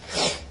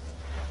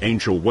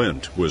 Angel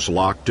Wendt was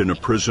locked in a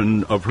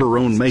prison of her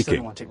own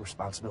making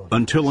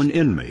until an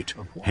inmate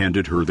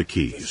handed her the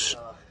keys.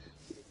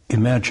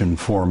 Imagine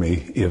for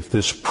me if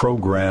this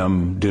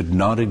program did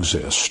not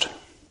exist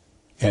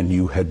and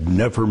you had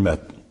never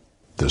met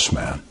this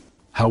man.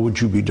 How would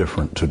you be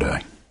different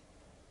today?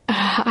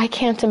 I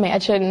can't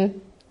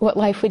imagine what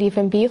life would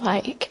even be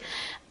like.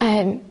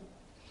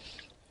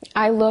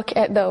 I look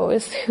at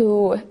those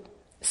who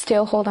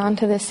still hold on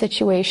to this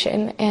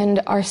situation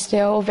and are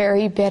still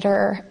very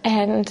bitter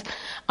and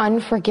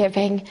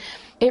unforgiving.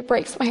 It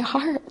breaks my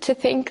heart to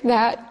think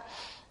that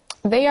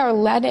they are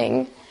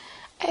letting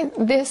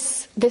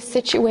this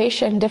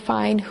situation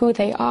define who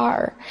they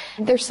are.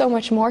 There's so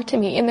much more to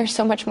me and there's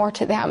so much more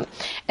to them.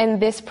 And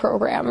this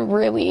program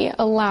really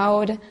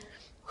allowed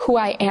who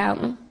I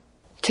am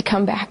to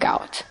come back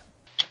out.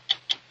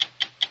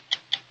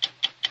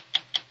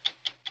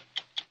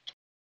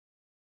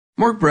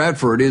 Mark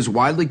Bradford is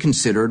widely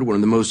considered one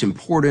of the most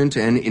important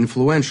and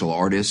influential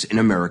artists in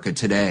America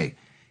today.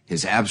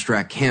 His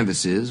abstract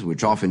canvases,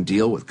 which often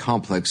deal with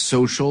complex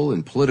social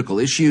and political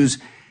issues,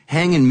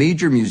 hang in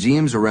major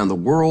museums around the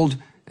world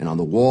and on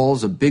the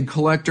walls of big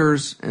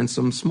collectors and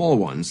some small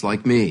ones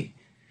like me.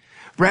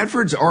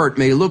 Bradford's art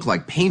may look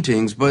like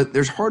paintings, but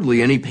there's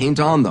hardly any paint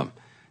on them.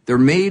 They're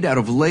made out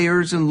of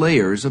layers and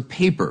layers of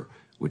paper,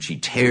 which he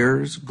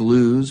tears,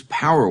 glues,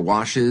 power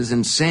washes,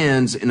 and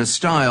sands in a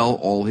style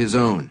all his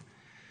own.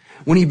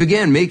 When he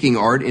began making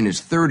art in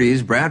his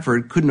 30s,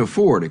 Bradford couldn't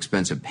afford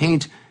expensive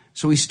paint,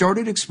 so he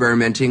started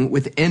experimenting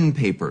with end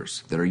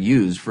papers that are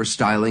used for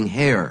styling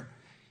hair.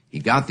 He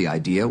got the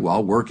idea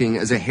while working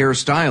as a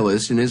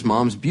hairstylist in his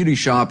mom's beauty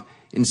shop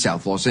in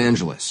South Los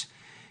Angeles.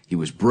 He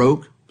was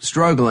broke,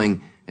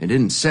 struggling, and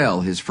didn't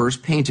sell his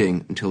first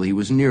painting until he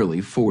was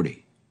nearly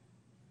 40.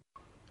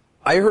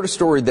 I heard a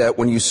story that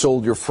when you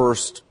sold your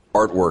first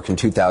artwork in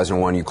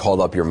 2001, you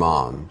called up your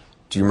mom.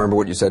 Do you remember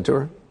what you said to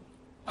her?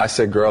 I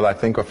said, girl, I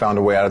think I found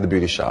a way out of the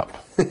beauty shop.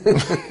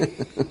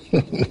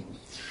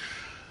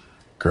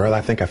 Girl, I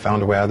think I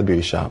found a way out of the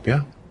beauty shop,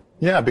 yeah.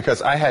 Yeah,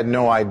 because I had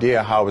no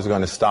idea how I was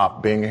going to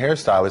stop being a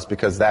hairstylist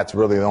because that's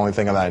really the only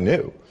thing that I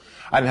knew.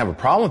 I didn't have a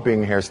problem with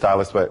being a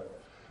hairstylist,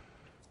 but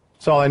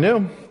that's all I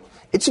knew.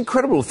 It's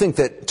incredible to think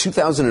that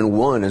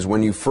 2001 is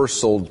when you first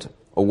sold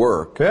a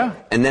work. Yeah.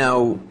 And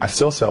now... I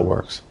still sell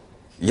works.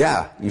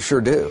 Yeah, you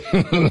sure do.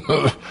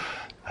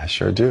 I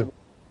sure do.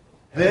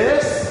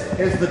 This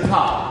is the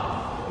top.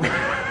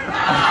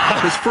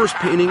 His first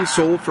painting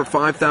sold for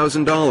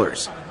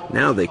 $5,000.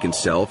 Now they can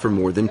sell for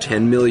more than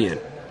 $10 million.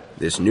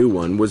 This new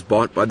one was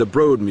bought by the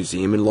Broad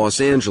Museum in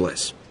Los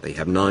Angeles. They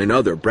have 9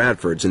 other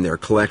Bradfords in their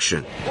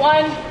collection.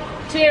 1,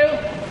 2,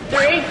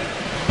 3.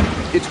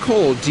 It's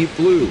called Deep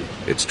Blue.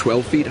 It's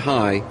 12 feet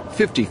high,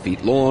 50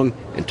 feet long,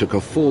 and took a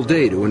full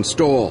day to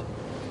install.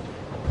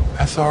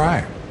 That's all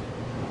right.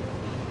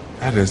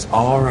 That is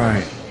all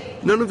right.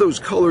 None of those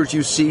colors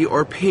you see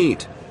are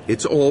paint.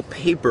 It's all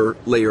paper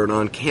layered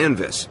on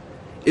canvas.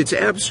 It's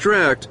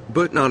abstract,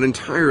 but not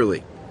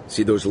entirely.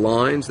 See those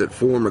lines that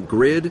form a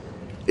grid?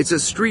 It's a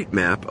street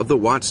map of the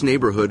Watts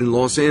neighborhood in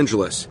Los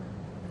Angeles.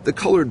 The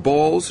colored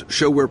balls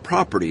show where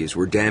properties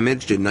were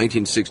damaged in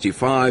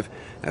 1965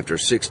 after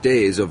 6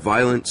 days of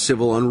violent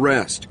civil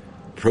unrest,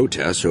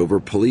 protests over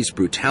police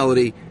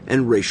brutality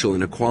and racial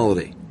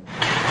inequality.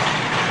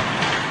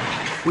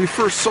 We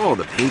first saw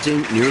the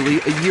painting nearly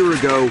a year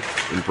ago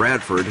when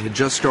Bradford had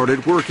just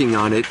started working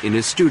on it in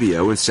his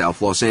studio in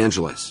South Los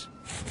Angeles.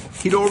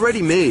 He'd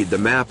already made the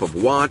map of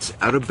Watts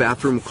out of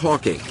bathroom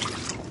caulking.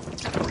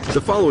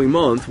 The following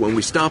month, when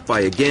we stopped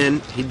by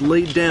again, he'd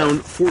laid down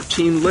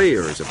 14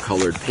 layers of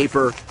colored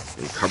paper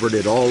and covered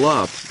it all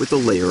up with a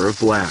layer of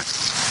black.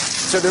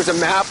 So there's a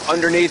map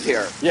underneath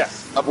here?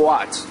 Yes. Of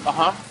Watts?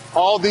 Uh-huh.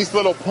 All these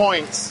little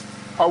points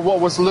are what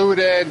was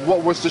looted,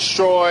 what was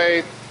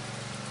destroyed.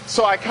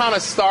 So I kind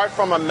of start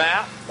from a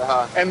map,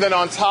 and then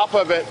on top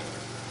of it,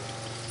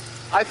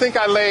 I think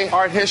I lay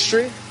art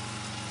history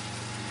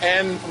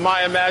and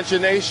my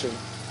imagination,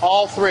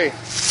 all three.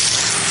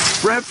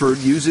 Bradford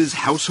uses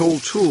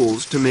household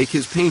tools to make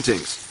his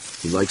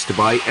paintings. He likes to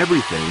buy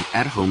everything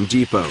at Home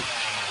Depot.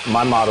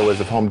 My motto is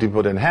if Home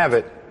Depot didn't have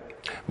it,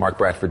 Mark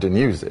Bradford didn't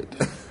use it.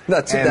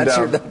 That's your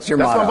motto. That's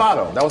my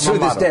motto. That was my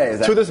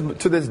motto.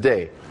 To this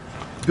day.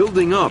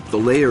 Building up the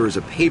layers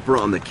of paper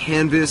on the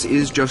canvas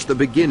is just the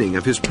beginning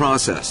of his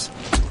process.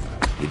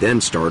 He then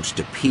starts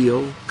to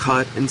peel,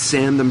 cut, and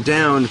sand them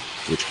down,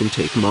 which can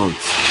take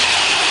months.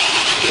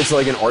 It's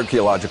like an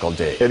archaeological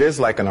dig. It is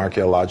like an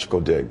archaeological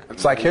dig.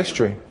 It's like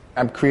history.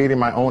 I'm creating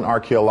my own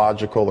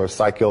archaeological or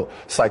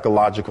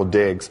psychological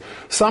digs.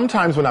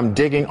 Sometimes when I'm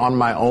digging on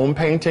my own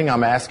painting,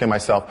 I'm asking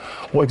myself,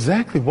 well,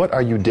 exactly what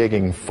are you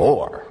digging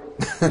for?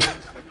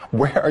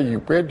 Where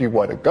do you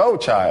want to go,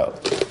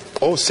 child?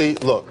 Oh, see,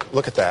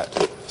 look at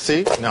that.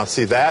 See? Now,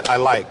 see that? I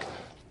like.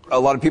 A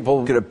lot of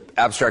people get an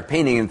abstract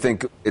painting and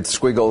think it's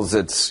squiggles,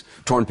 it's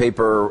torn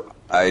paper.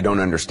 I don't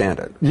understand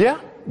it. Yeah,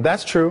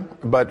 that's true.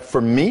 But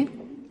for me,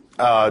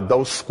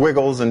 those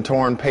squiggles and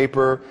torn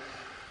paper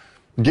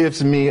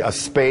gives me a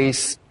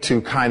space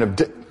to kind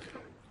of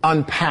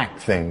unpack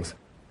things,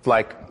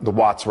 like the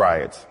Watts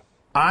riots.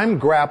 I'm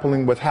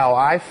grappling with how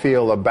I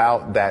feel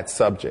about that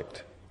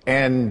subject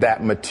and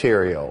that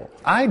material.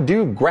 I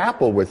do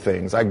grapple with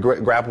things. I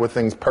grapple with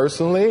things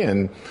personally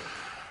and,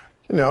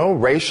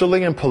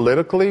 racially and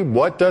politically.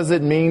 What does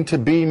it mean to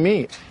be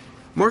me?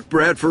 Mark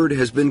Bradford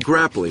has been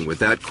grappling with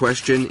that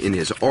question in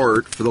his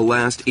art for the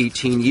last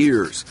 18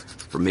 years,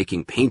 from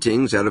making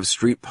paintings out of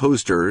street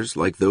posters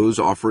like those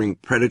offering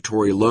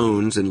predatory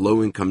loans in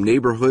low-income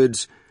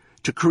neighborhoods,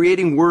 to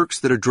creating works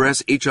that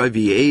address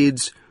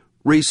HIV/AIDS,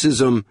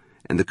 racism,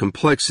 and the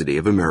complexity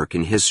of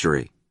American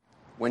history.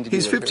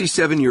 He's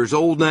 57 years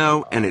old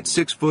now, and at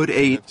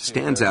 6'8",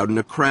 stands out in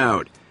a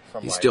crowd.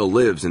 He still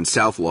lives in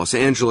South Los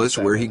Angeles,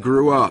 where he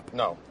grew up.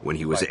 When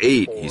he was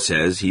 8, he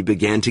says, he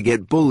began to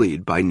get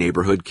bullied by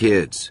neighborhood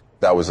kids.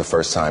 That was the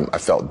first time I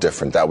felt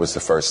different. That was the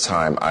first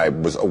time I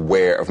was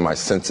aware of my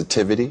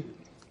sensitivity.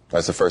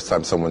 That's the first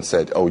time someone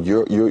said, "Oh,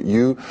 you're a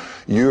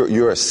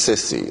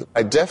sissy."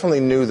 I definitely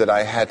knew that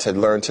I had to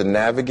learn to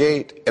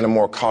navigate in a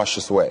more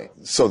cautious way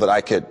so that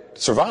I could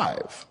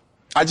survive.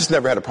 I just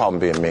never had a problem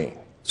being me.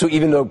 So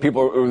even though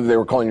they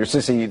were calling you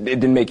sissy, it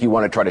didn't make you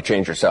want to try to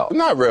change yourself?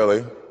 Not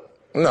really.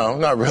 No,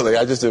 not really.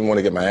 I just didn't want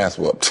to get my ass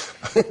whooped.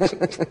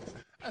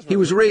 He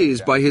was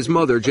raised by his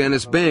mother,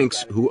 Janice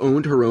Banks, who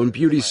owned her own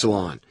beauty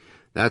salon.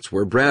 That's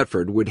where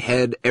Bradford would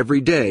head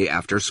every day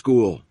after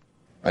school.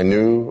 I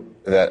knew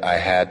that I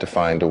had to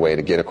find a way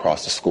to get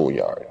across the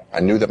schoolyard.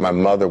 I knew that my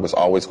mother was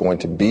always going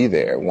to be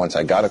there once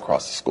I got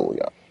across the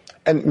schoolyard.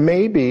 And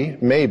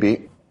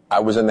maybe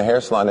I was in the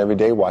hair salon every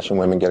day watching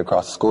women get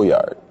across the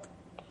schoolyard.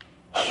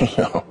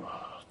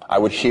 I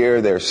would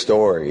hear their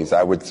stories.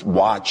 I would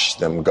watch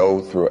them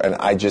go through, and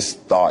I just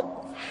thought,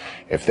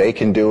 if they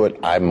can do it,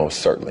 I most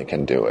certainly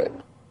can do it.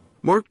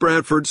 Mark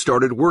Bradford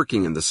started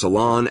working in the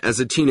salon as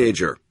a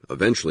teenager,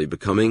 eventually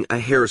becoming a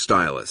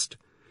hairstylist.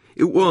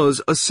 It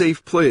was a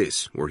safe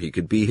place where he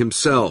could be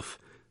himself,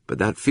 but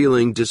that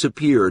feeling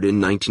disappeared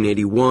in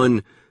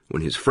 1981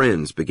 when his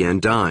friends began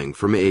dying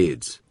from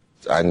AIDS.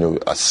 I knew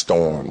a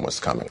storm was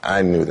coming.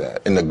 I knew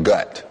that. In the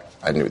gut,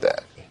 I knew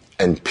that.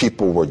 And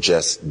people were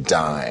just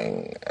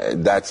dying.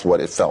 That's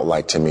what it felt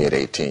like to me at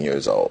 18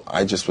 years old.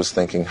 I just was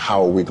thinking,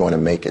 how are we going to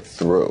make it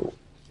through?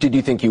 Did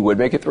you think you would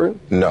make it through?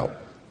 No,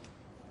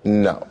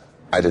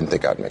 I didn't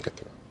think I'd make it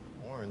through.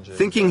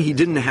 Thinking he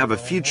didn't have a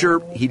future,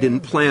 he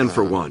didn't plan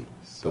for one.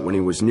 But when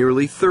he was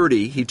nearly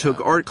 30, he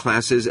took art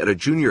classes at a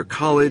junior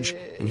college,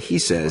 and he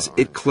says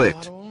it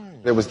clicked.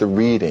 There was the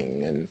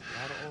reading and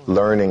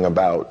learning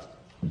about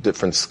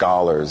different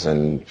scholars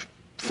and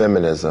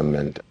feminism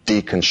and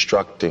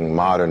deconstructing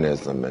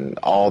modernism and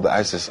all that.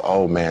 I just,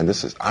 oh man,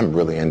 I'm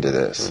really into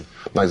this.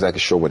 I'm not exactly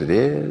sure what it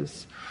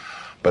is,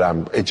 but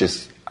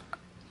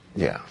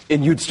yeah.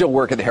 And you'd still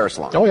work at the hair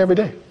salon? Oh, every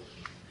day.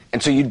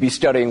 And so you'd be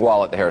studying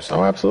while at the hair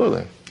salon? Oh,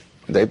 absolutely.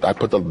 I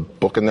put the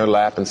book in their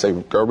lap and say,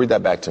 girl, read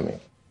that back to me.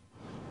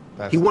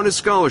 He won a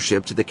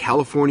scholarship to the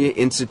California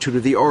Institute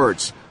of the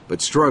Arts,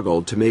 but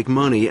struggled to make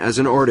money as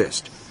an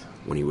artist.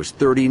 When he was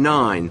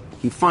 39,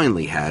 he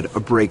finally had a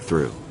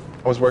breakthrough.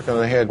 I was working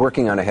on a head. At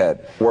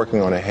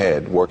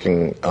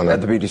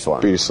the beauty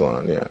salon? Beauty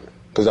salon, yeah.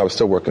 Because I was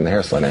still working the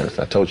hair salon, and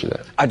I told you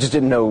that. I just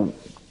didn't know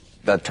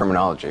that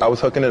terminology. I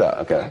was hooking it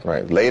up. Okay.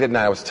 Right. Late at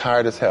night, I was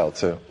tired as hell,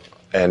 too.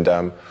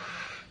 And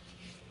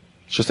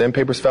just end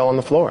papers fell on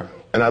the floor.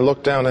 And I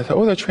looked down, and I thought,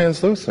 oh, they're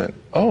translucent.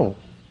 Oh,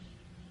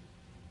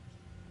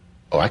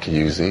 I could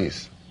use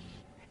these.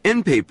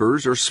 End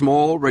papers are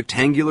small,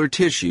 rectangular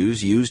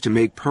tissues used to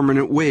make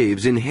permanent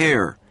waves in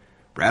hair.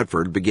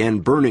 Bradford began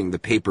burning the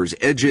paper's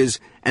edges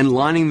and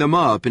lining them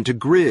up into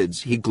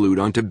grids he glued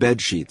onto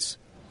bed sheets.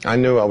 I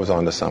knew I was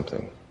onto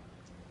something.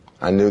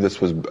 I knew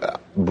this was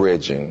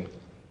bridging.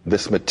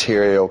 This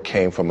material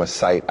came from a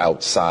site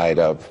outside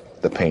of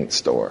the paint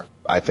store.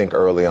 I think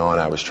early on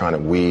I was trying to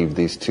weave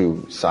these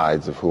two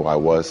sides of who I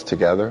was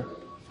together,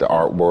 the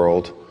art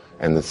world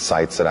and the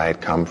sites that I had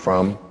come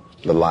from,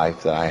 the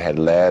life that I had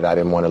led. I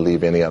didn't want to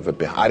leave any of it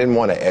behind. I didn't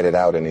want to edit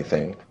out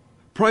anything.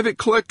 Private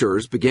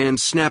collectors began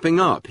snapping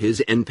up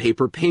his end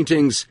paper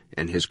paintings,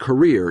 and his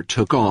career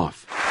took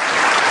off.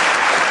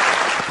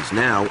 He's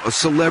now a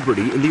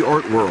celebrity in the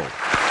art world.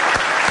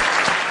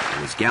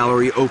 His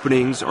gallery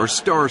openings are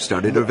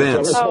star-studded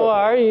events. How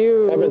are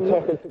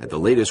you? At the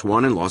latest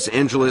one in Los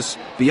Angeles,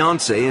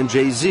 Beyonce and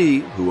Jay-Z,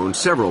 who own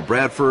several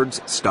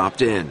Bradfords,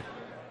 stopped in.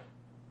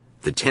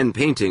 The 10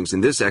 paintings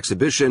in this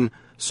exhibition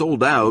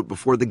sold out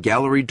before the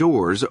gallery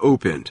doors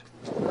opened.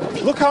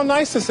 Look how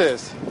nice this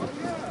is.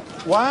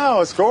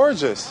 Wow, it's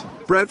gorgeous.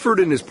 Bradford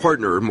and his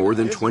partner, more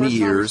than 20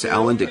 years,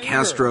 Alan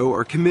DeCastro,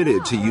 are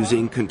committed to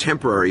using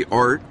contemporary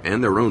art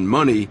and their own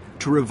money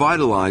to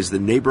revitalize the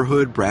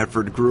neighborhood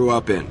Bradford grew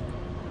up in.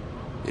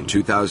 In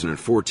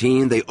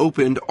 2014, they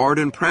opened Art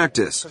and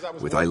Practice,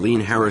 with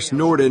Eileen Harris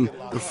Norden,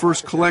 the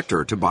first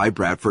collector to buy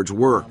Bradford's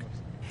work.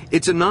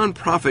 It's a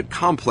non-profit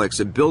complex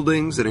of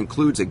buildings that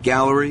includes a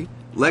gallery,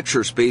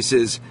 lecture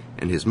spaces,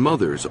 and his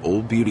mother's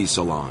old beauty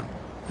salon.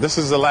 This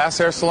is the last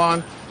hair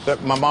salon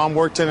that my mom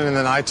worked in, and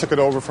then I took it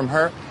over from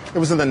her. It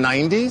was in the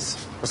 90s.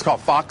 It was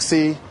called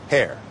Foxy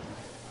Hair.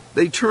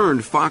 They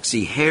turned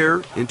Foxy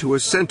Hair into a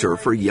center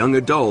for young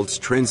adults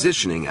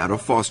transitioning out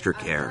of foster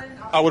care.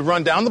 I would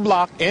run down the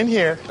block in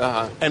here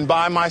and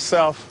buy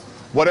myself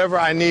whatever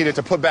I needed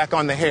to put back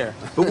on the hair.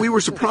 But we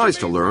were surprised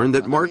to learn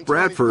that Mark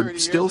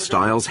Bradford still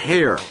styles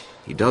hair.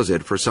 He does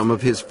it for some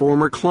of his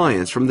former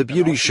clients from the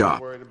beauty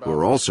shop, who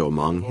are also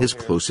among his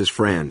closest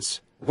friends.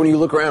 When you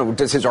look around,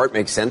 does his art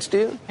make sense to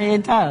you?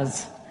 It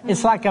does.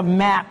 It's like a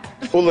map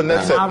of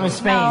outer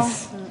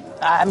space.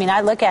 I mean,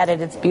 I look at it,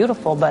 it's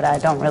beautiful, but I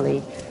don't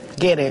really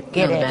get it.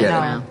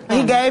 No.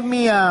 He gave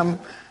me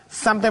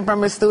something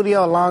from his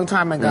studio a long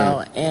time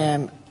ago,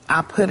 and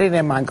I put it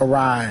in my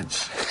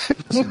garage.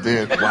 You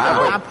did.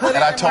 Wow. I put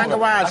it in my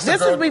garage.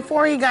 This is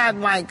before he got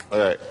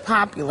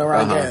popular,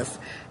 I guess.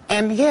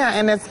 And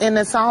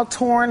it's all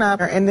torn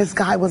up. And this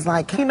guy was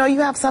like, you know, you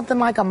have something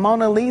like a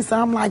Mona Lisa.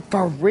 I'm like,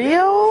 for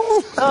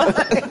real?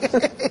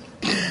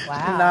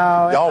 Wow.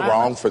 No, y'all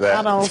wrong for that.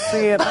 I don't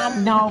see it.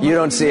 You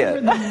don't see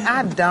it.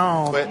 I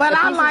don't. But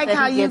I like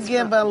how you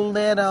give a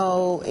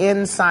little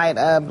insight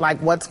of like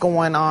what's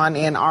going on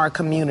in our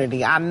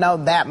community. I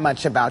know that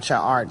much about your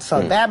art,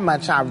 so that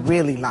much I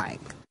really like.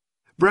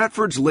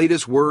 Bradford's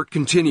latest work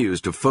continues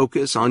to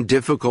focus on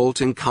difficult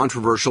and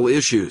controversial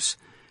issues.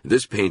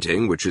 This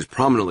painting, which is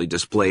prominently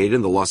displayed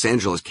in the Los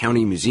Angeles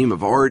County Museum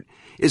of Art,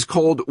 is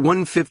called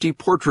 150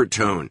 Portrait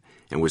Tone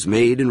and was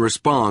made in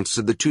response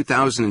to the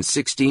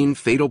 2016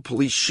 fatal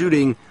police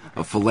shooting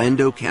of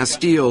Philando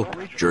Castile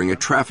during a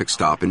traffic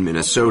stop in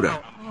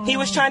Minnesota. He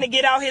was trying to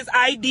get out his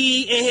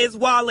ID and his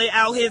wallet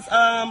out his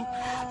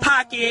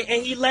pocket,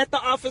 and he let the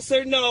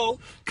officer know.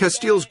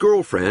 Castile's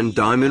girlfriend,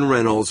 Diamond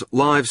Reynolds,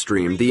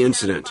 live-streamed the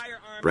incident.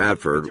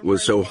 Bradford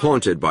was so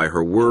haunted by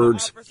her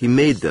words, he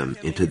made them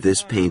into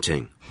this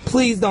painting.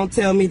 Please don't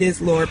tell me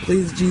this, Lord.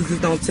 Please, Jesus,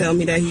 don't tell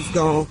me that he's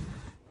gone.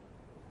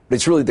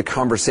 It's really the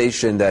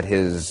conversation that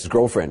his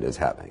girlfriend is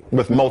having.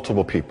 With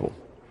multiple people,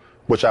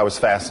 which I was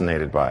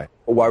fascinated by.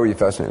 Why were you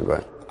fascinated by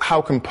it?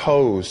 How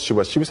composed she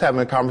was. She was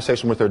having a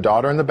conversation with her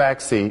daughter in the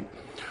back seat,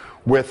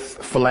 with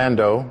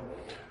Philando,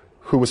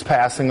 who was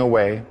passing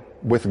away,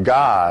 with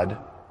God,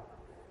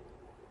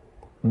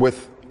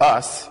 with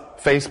us,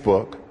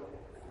 Facebook,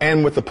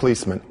 and with the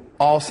policeman,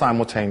 all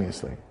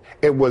simultaneously.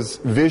 It was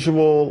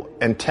visual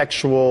and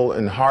textual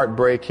and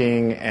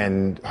heartbreaking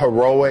and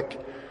heroic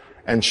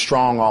and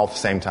strong all at the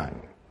same time.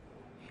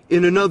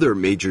 In another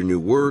major new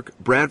work,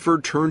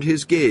 Bradford turned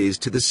his gaze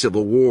to the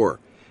Civil War.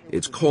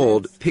 It's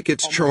called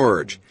Pickett's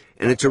Charge,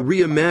 and it's a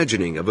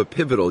reimagining of a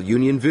pivotal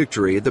Union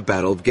victory at the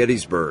Battle of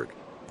Gettysburg.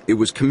 It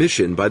was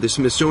commissioned by the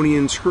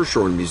Smithsonian's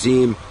Hirshhorn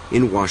Museum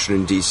in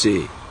Washington,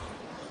 D.C.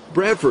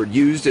 Bradford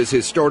used as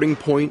his starting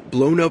point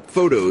blown-up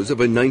photos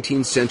of a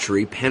 19th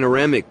century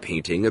panoramic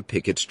painting of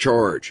Pickett's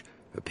Charge,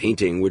 a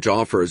painting which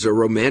offers a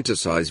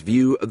romanticized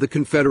view of the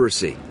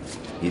Confederacy.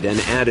 He then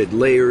added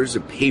layers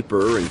of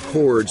paper and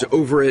cords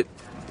over it,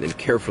 then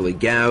carefully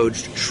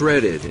gouged,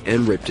 shredded,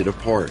 and ripped it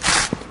apart.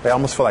 They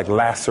almost feel like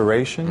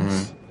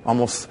lacerations,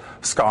 almost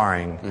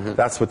scarring.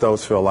 That's what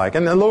those feel like.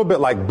 And a little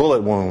bit like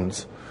bullet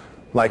wounds,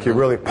 like it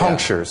really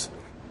punctures.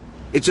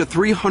 It's a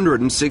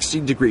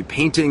 360-degree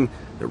painting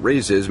that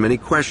raises many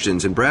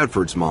questions in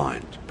Bradford's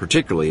mind,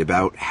 particularly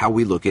about how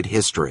we look at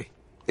history.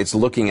 It's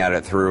looking at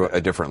it through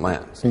a different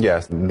lens.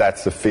 Yes,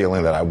 that's the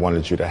feeling that I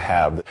wanted you to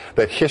have,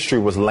 that history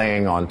was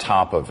laying on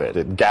top of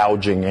it,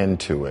 gouging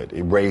into it,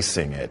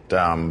 erasing it,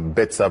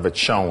 bits of it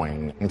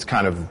showing. It's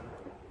kind of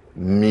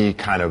me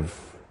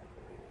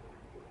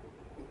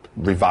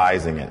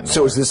revising it.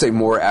 So is this a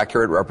more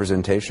accurate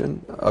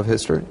representation of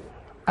history?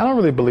 I don't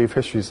really believe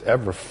history is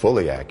ever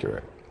fully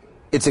accurate.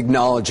 It's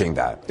acknowledging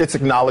that. It's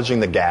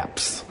acknowledging the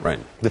gaps. Right.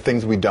 The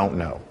things we don't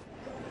know.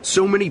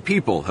 So many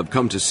people have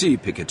come to see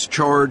Pickett's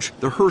Charge,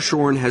 the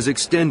Hirshhorn has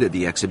extended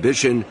the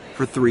exhibition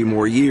for 3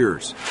 more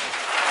years.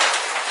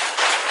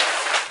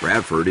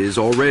 Bradford is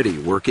already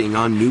working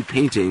on new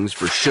paintings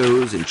for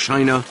shows in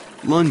China,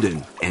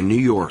 London, and New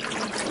York.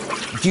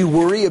 Do you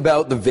worry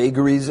about the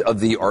vagaries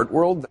of the art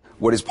world?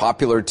 What is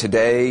popular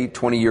today,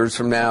 20 years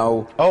from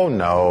now? Oh,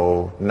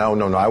 no.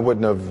 No. I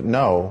wouldn't have,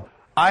 no.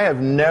 I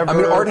have never... I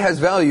mean, art has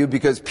value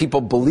because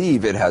people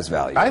believe it has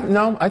value.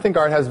 I think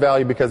art has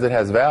value because it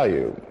has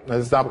value.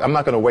 I'm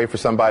not going to wait for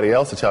somebody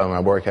else to tell me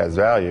my work has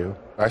value.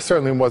 I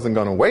certainly wasn't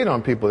going to wait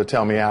on people to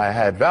tell me I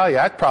had value.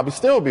 I'd probably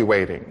still be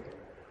waiting.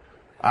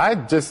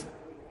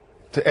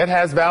 It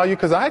has value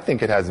because I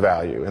think it has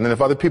value. And then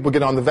if other people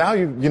get on the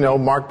value,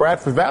 Mark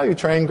Bradford value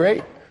train,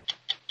 great.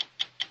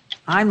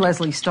 I'm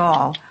Leslie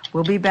Stahl.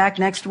 We'll be back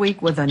next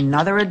week with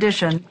another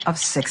edition of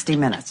 60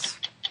 Minutes.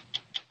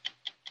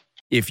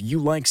 If you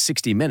like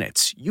 60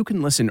 Minutes, you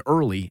can listen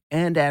early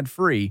and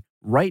ad-free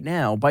right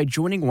now by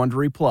joining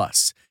Wondery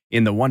Plus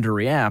in the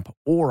Wondery app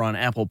or on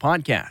Apple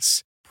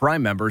Podcasts.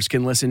 Prime members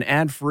can listen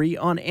ad-free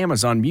on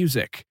Amazon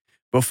Music.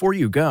 Before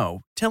you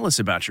go, tell us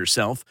about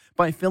yourself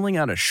by filling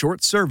out a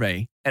short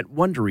survey at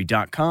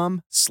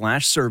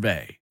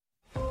Wondery.com/survey.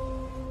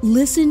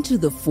 Listen to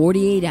the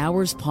 48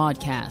 Hours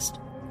podcast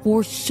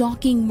for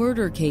shocking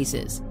murder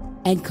cases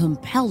and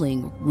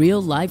compelling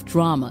real-life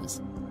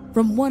dramas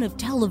from one of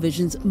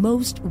television's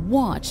most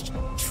watched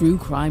true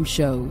crime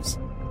shows.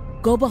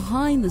 Go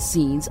behind the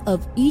scenes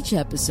of each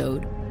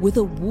episode with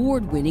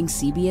award-winning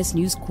CBS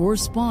News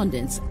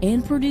correspondents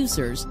and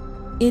producers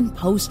in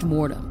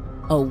Postmortem,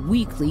 a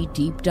weekly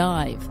deep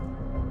dive.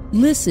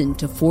 Listen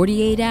to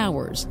 48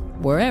 Hours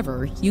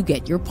wherever you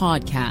get your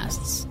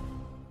podcasts.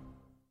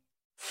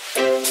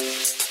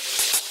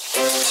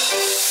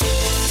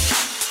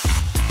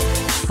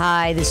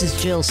 Hi, this is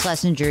Jill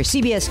Schlesinger,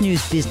 CBS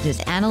News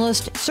business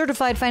analyst,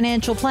 certified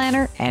financial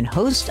planner, and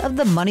host of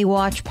the Money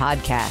Watch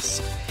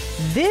podcast.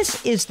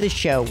 This is the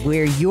show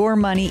where your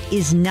money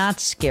is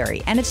not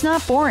scary and it's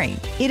not boring.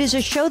 It is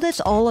a show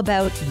that's all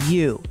about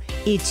you.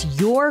 It's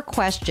your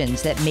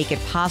questions that make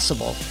it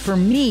possible for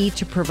me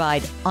to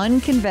provide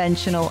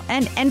unconventional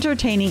and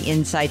entertaining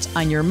insights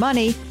on your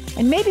money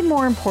and maybe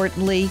more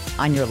importantly,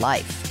 on your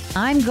life.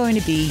 I'm going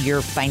to be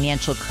your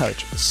financial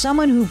coach,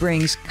 someone who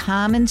brings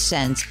common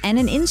sense and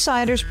an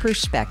insider's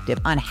perspective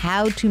on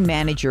how to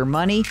manage your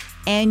money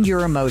and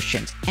your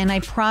emotions. And I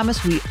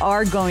promise we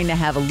are going to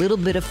have a little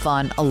bit of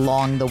fun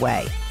along the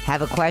way.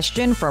 Have a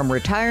question from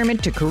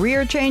retirement to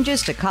career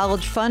changes to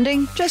college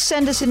funding? Just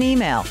send us an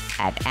email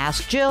at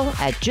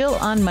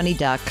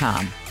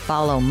askjill@jillonmoney.com.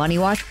 Follow Money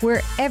Watch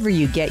wherever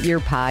you get your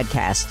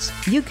podcasts.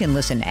 You can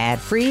listen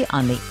ad-free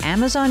on the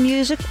Amazon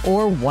Music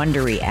or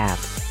Wondery app.